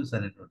టిష్యూస్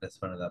అనేటువంటి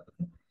రెస్పాండ్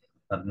కాకపోతే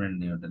పర్మనెంట్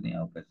నియోటనీ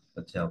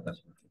వచ్చే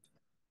అవకాశం ఉంటుంది.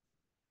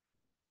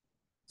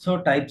 So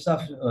types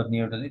of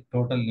నియోటనీ: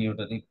 total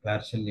నియోటనీ,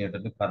 partial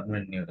నియోటనీ,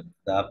 permanent నియోటనీ.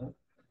 దాదాపు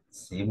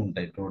సేమ్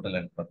ఉంటాయి, total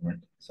and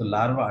permanent. So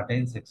larva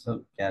attain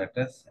sexual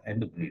characters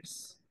and breeds.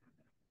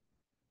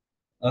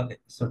 Okay,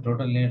 so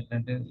total నియోటనీ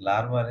అంటే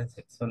larva అనే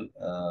సెక్సువల్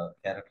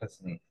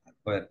క్యారెక్టర్స్ని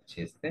అక్వైర్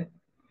చేస్తే,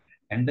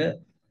 and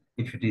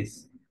if it is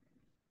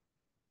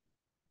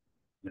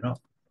you know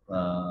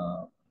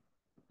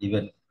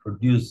even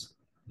produce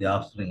the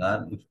offspring, or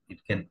if it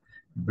can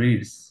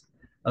breeds,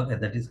 okay,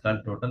 that is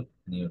called total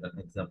neoten.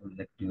 Example: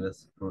 Necturus,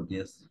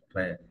 Proteus,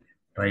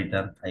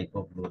 Triton,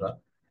 Hypoflora,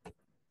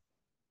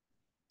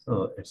 so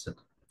etc.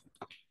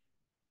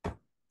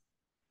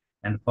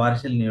 And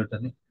partial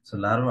neoteny, so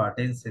larva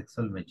attains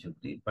sexual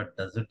maturity but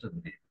doesn't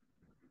breed,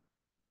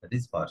 that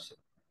is partial.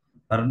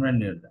 Permanent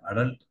neoteny,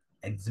 adult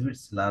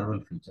exhibits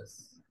larval features.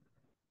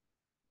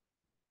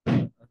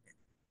 Okay.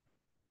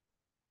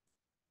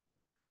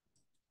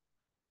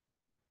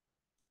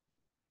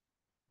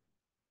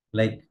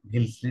 Like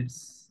gill slits,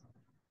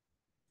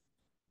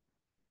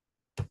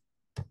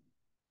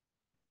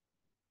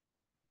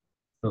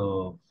 so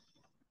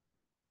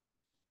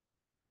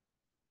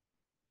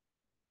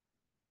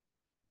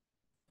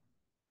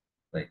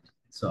right.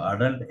 So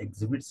adult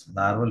exhibits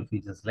larval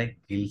features like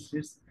gill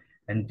slits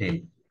and tail.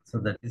 So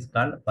that is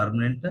called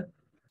permanent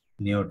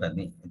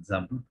neoteny.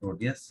 Example: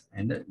 Proteus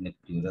and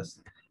Necturus.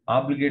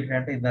 Obligatory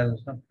అంటే ఇందాక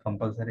చూసిన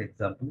compulsory.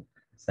 Example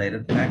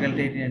siren.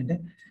 Facultative అంటే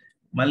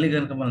మళ్ళీ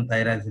కనుక మనం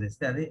thyroxine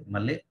ఇస్తే అది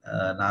మళ్ళీ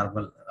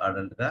నార్మల్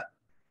అడల్ట్గా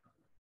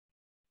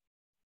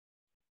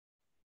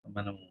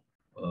మనం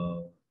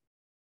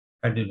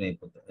కంటిన్యూ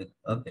అయిపోతుంది.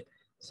 Okay,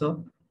 so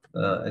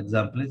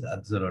example is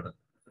observer.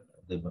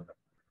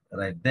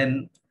 Right, then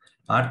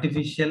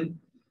artificial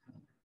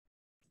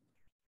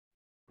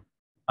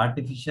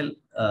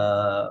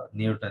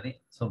నియోటనీ.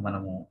 So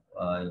మనము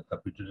యొక్క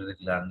పిట్యూటరీ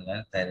గ్లాండ్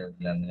కానీ థైరాయిడ్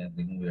గ్లాండ్ కానీ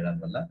రిమూవ్ చేయడం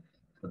వల్ల,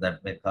 so that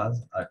may cause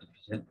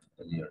artificial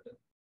నియోటనీ.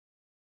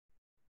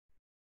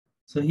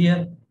 So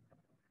here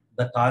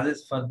the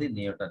causes for the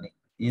నియోటనీ.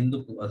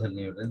 ఎందుకు అసలు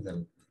నియోటనీ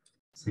జరుగుతుంది?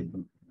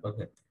 Simple.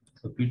 Okay,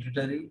 so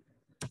pituitary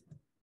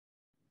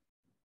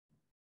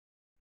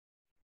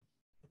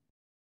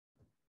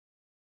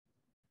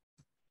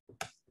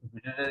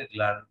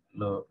gland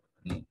లో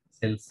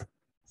సెల్స్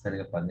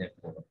సరిగా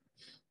పనిచేయకపోవడం,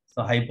 సో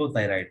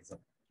హైపోథైరాయిడిజం,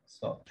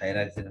 సో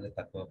థైరాక్సిన్ అనేది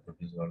తక్కువ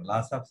ప్రొడ్యూస్ కావడం,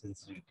 లాస్ ఆఫ్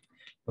సెన్సిటివిటీ,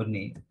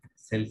 కొన్ని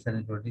సెల్స్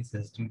అనేటువంటి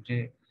సెన్సిటివిటీ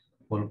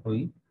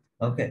కోల్పోయి,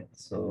 okay,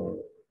 so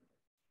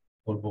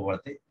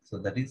కోల్పోబడతాయి. So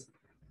that is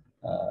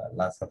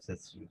loss of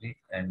sensitivity.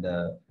 And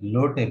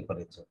లో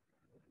temperature.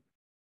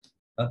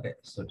 Okay,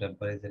 so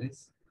temperature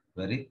is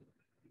very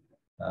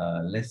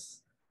less,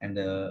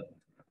 and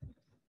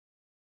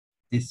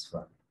this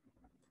one,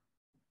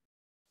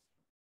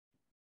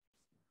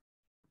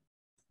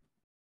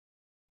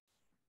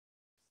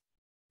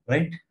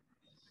 right.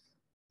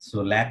 So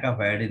lack of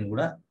iodine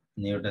కూడా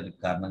నియోటనికి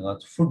కారణం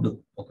కావచ్చు. ఫుడ్,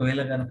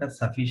 ఒకవేళ కనుక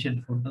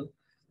సఫిషియంట్ ఫుడ్,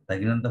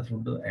 తగినంత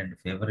ఫుడ్ అండ్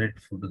ఫేవరెట్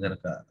ఫుడ్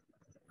కనుక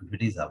if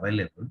it is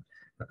available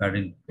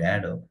according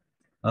bad,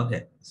 okay,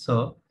 so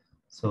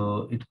so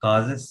it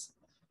causes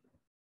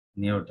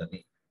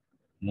నియోటనీ.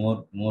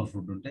 More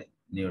food ఉంటే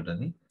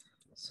నియోటనీ.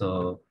 So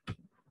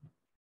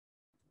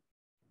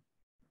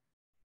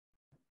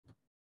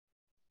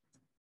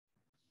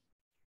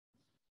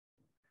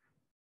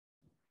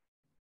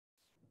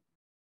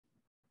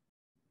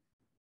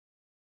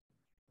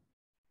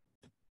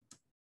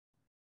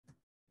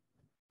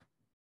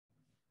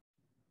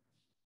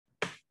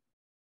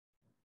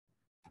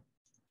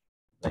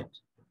right.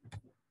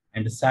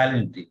 And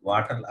salinity,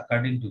 water,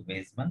 according to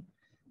Weismann,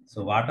 so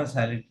water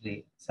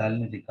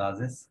salinity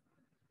causes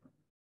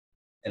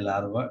a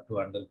larva to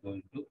undergo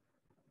into,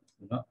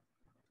 you know,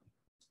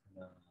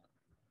 uh,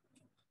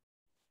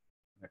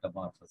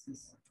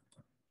 metamorphosis.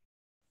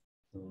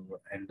 So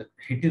and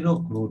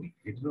heterochrony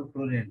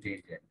అంటే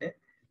ఏంటి అంటే,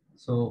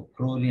 so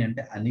crony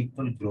అంటే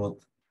unequal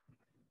growth.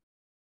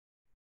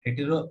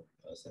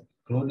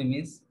 Crony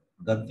means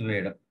గంతు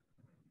వేయడం.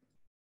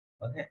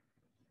 Okay,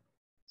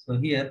 so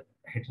here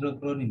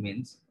heterochrony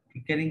means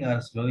quickening or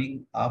slowing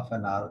of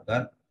an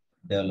organ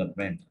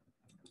development.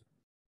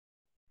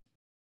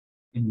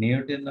 In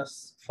neotenous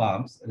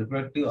forms,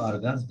 reproductive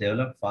organs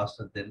develop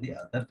faster than the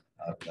other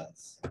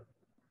organs.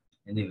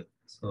 Anyway,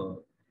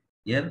 so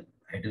here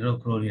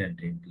heterochronia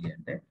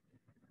అంటే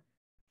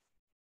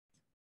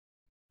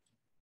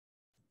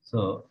so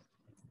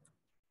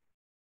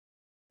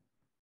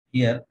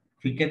here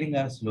quickening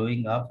or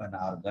slowing of an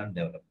organ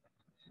development.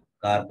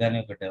 Organ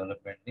యొక్క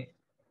development ని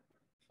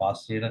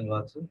fast చేయడం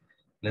కావచ్చు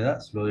లేదా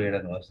slow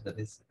చేయడం కావచ్చు. That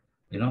is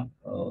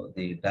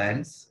the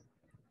times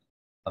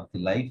of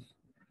the life.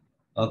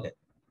 Okay,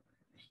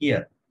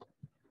 here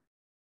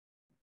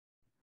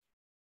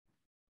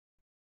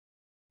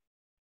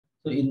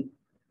so in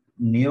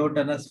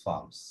neotenous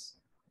forms,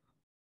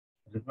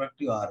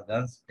 reproductive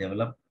organs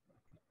develop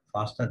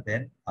faster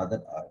than other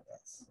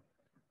organs.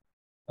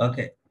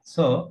 Okay,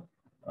 so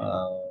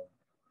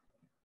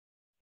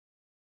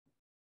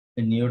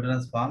in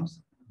neotenous forms,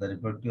 the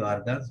reproductive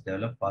organs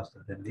develop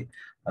faster than the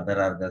other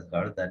organs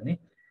కాబట్టి దాన్ని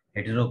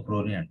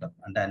హెటెరోక్రోని అంటాం.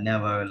 అంటే అన్ని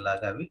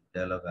అవయవాల్లాగా అవి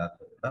develop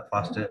కాకుండా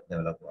fast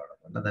develop అవ్వడం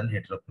వల్ల దాన్ని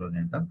హెటెరోక్రోని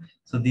అంటాం.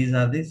 So these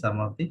are the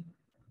some of the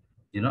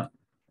you know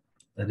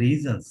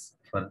reasons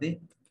for the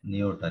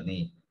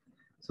నియోటనీ.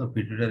 So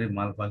pituitary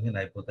malfunction,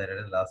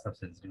 hypothyroidism, loss of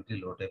sensitivity,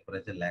 low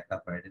temperature, lack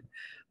of iodine,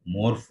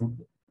 more food,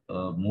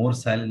 more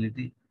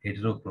salinity,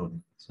 heterochrony.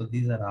 So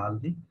these are all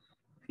the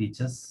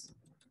features.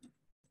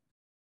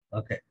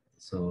 Okay,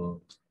 so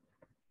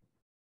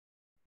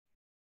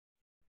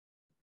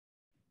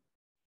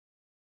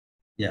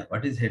yeah,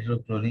 what is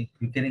heterochrony?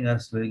 Quickening or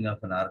slowing of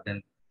an organ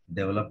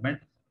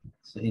development.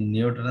 So in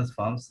neotenous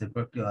forms,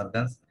 reproductive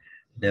organs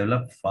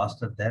develop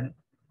faster than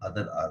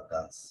other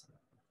organs.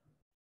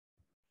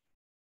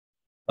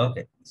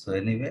 Okay, so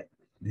anyway,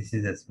 this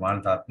is a small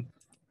topic.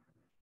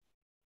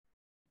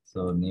 So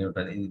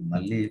Newton ఇది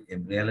మళ్ళీ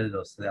embryology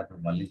వస్తుంది, అప్పుడు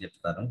మళ్ళీ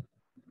చెప్తాను.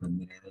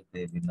 మీరు ఏదైతే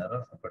విన్నారో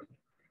అప్పటికి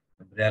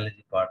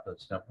ఎంబ్రియాలజీ పార్ట్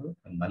వచ్చినప్పుడు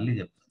నేను మళ్ళీ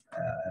చెప్తాను.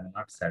 I'm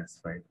not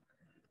satisfied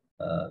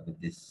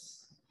with this.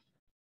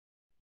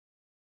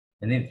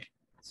 Anyway,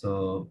 so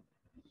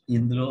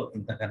ఇందులో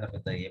ఇంతకన్నా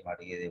పెద్ద ఏం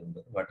అడిగేది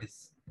ఉండదు. What is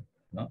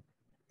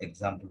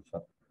example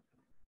for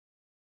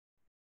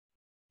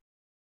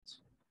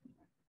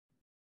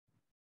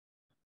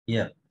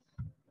here,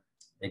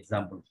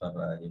 example for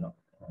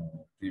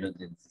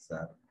pedogenesis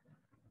or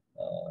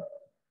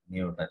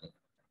neoteny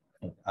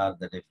or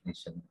the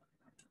definition.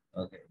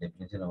 Okay,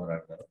 definition over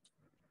adgaru.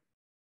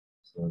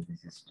 So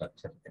this is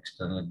structure,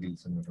 external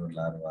gills ఉన్నటువంటి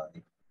larva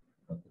అది.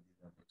 Okay,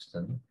 these are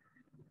external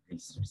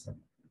gill slits.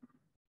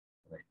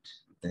 Right,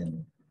 then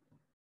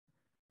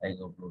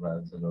Igoplural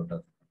zolota,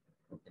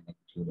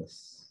 Necturus.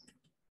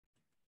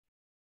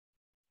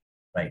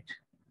 Right,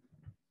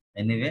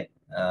 anyway,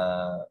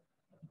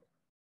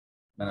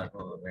 మనకు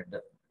red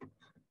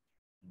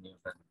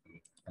Newton కి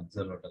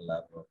ఎక్సోలోటల్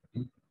larva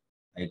ఒకటి,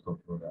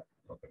 ఐకోప్లూరా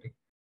ఒకటి,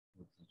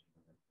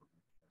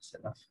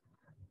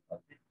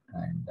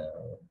 and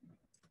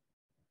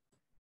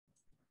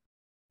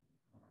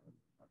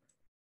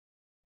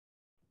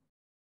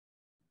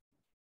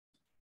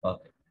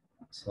okay,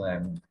 so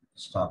I'm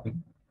stopping,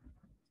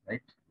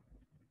 right?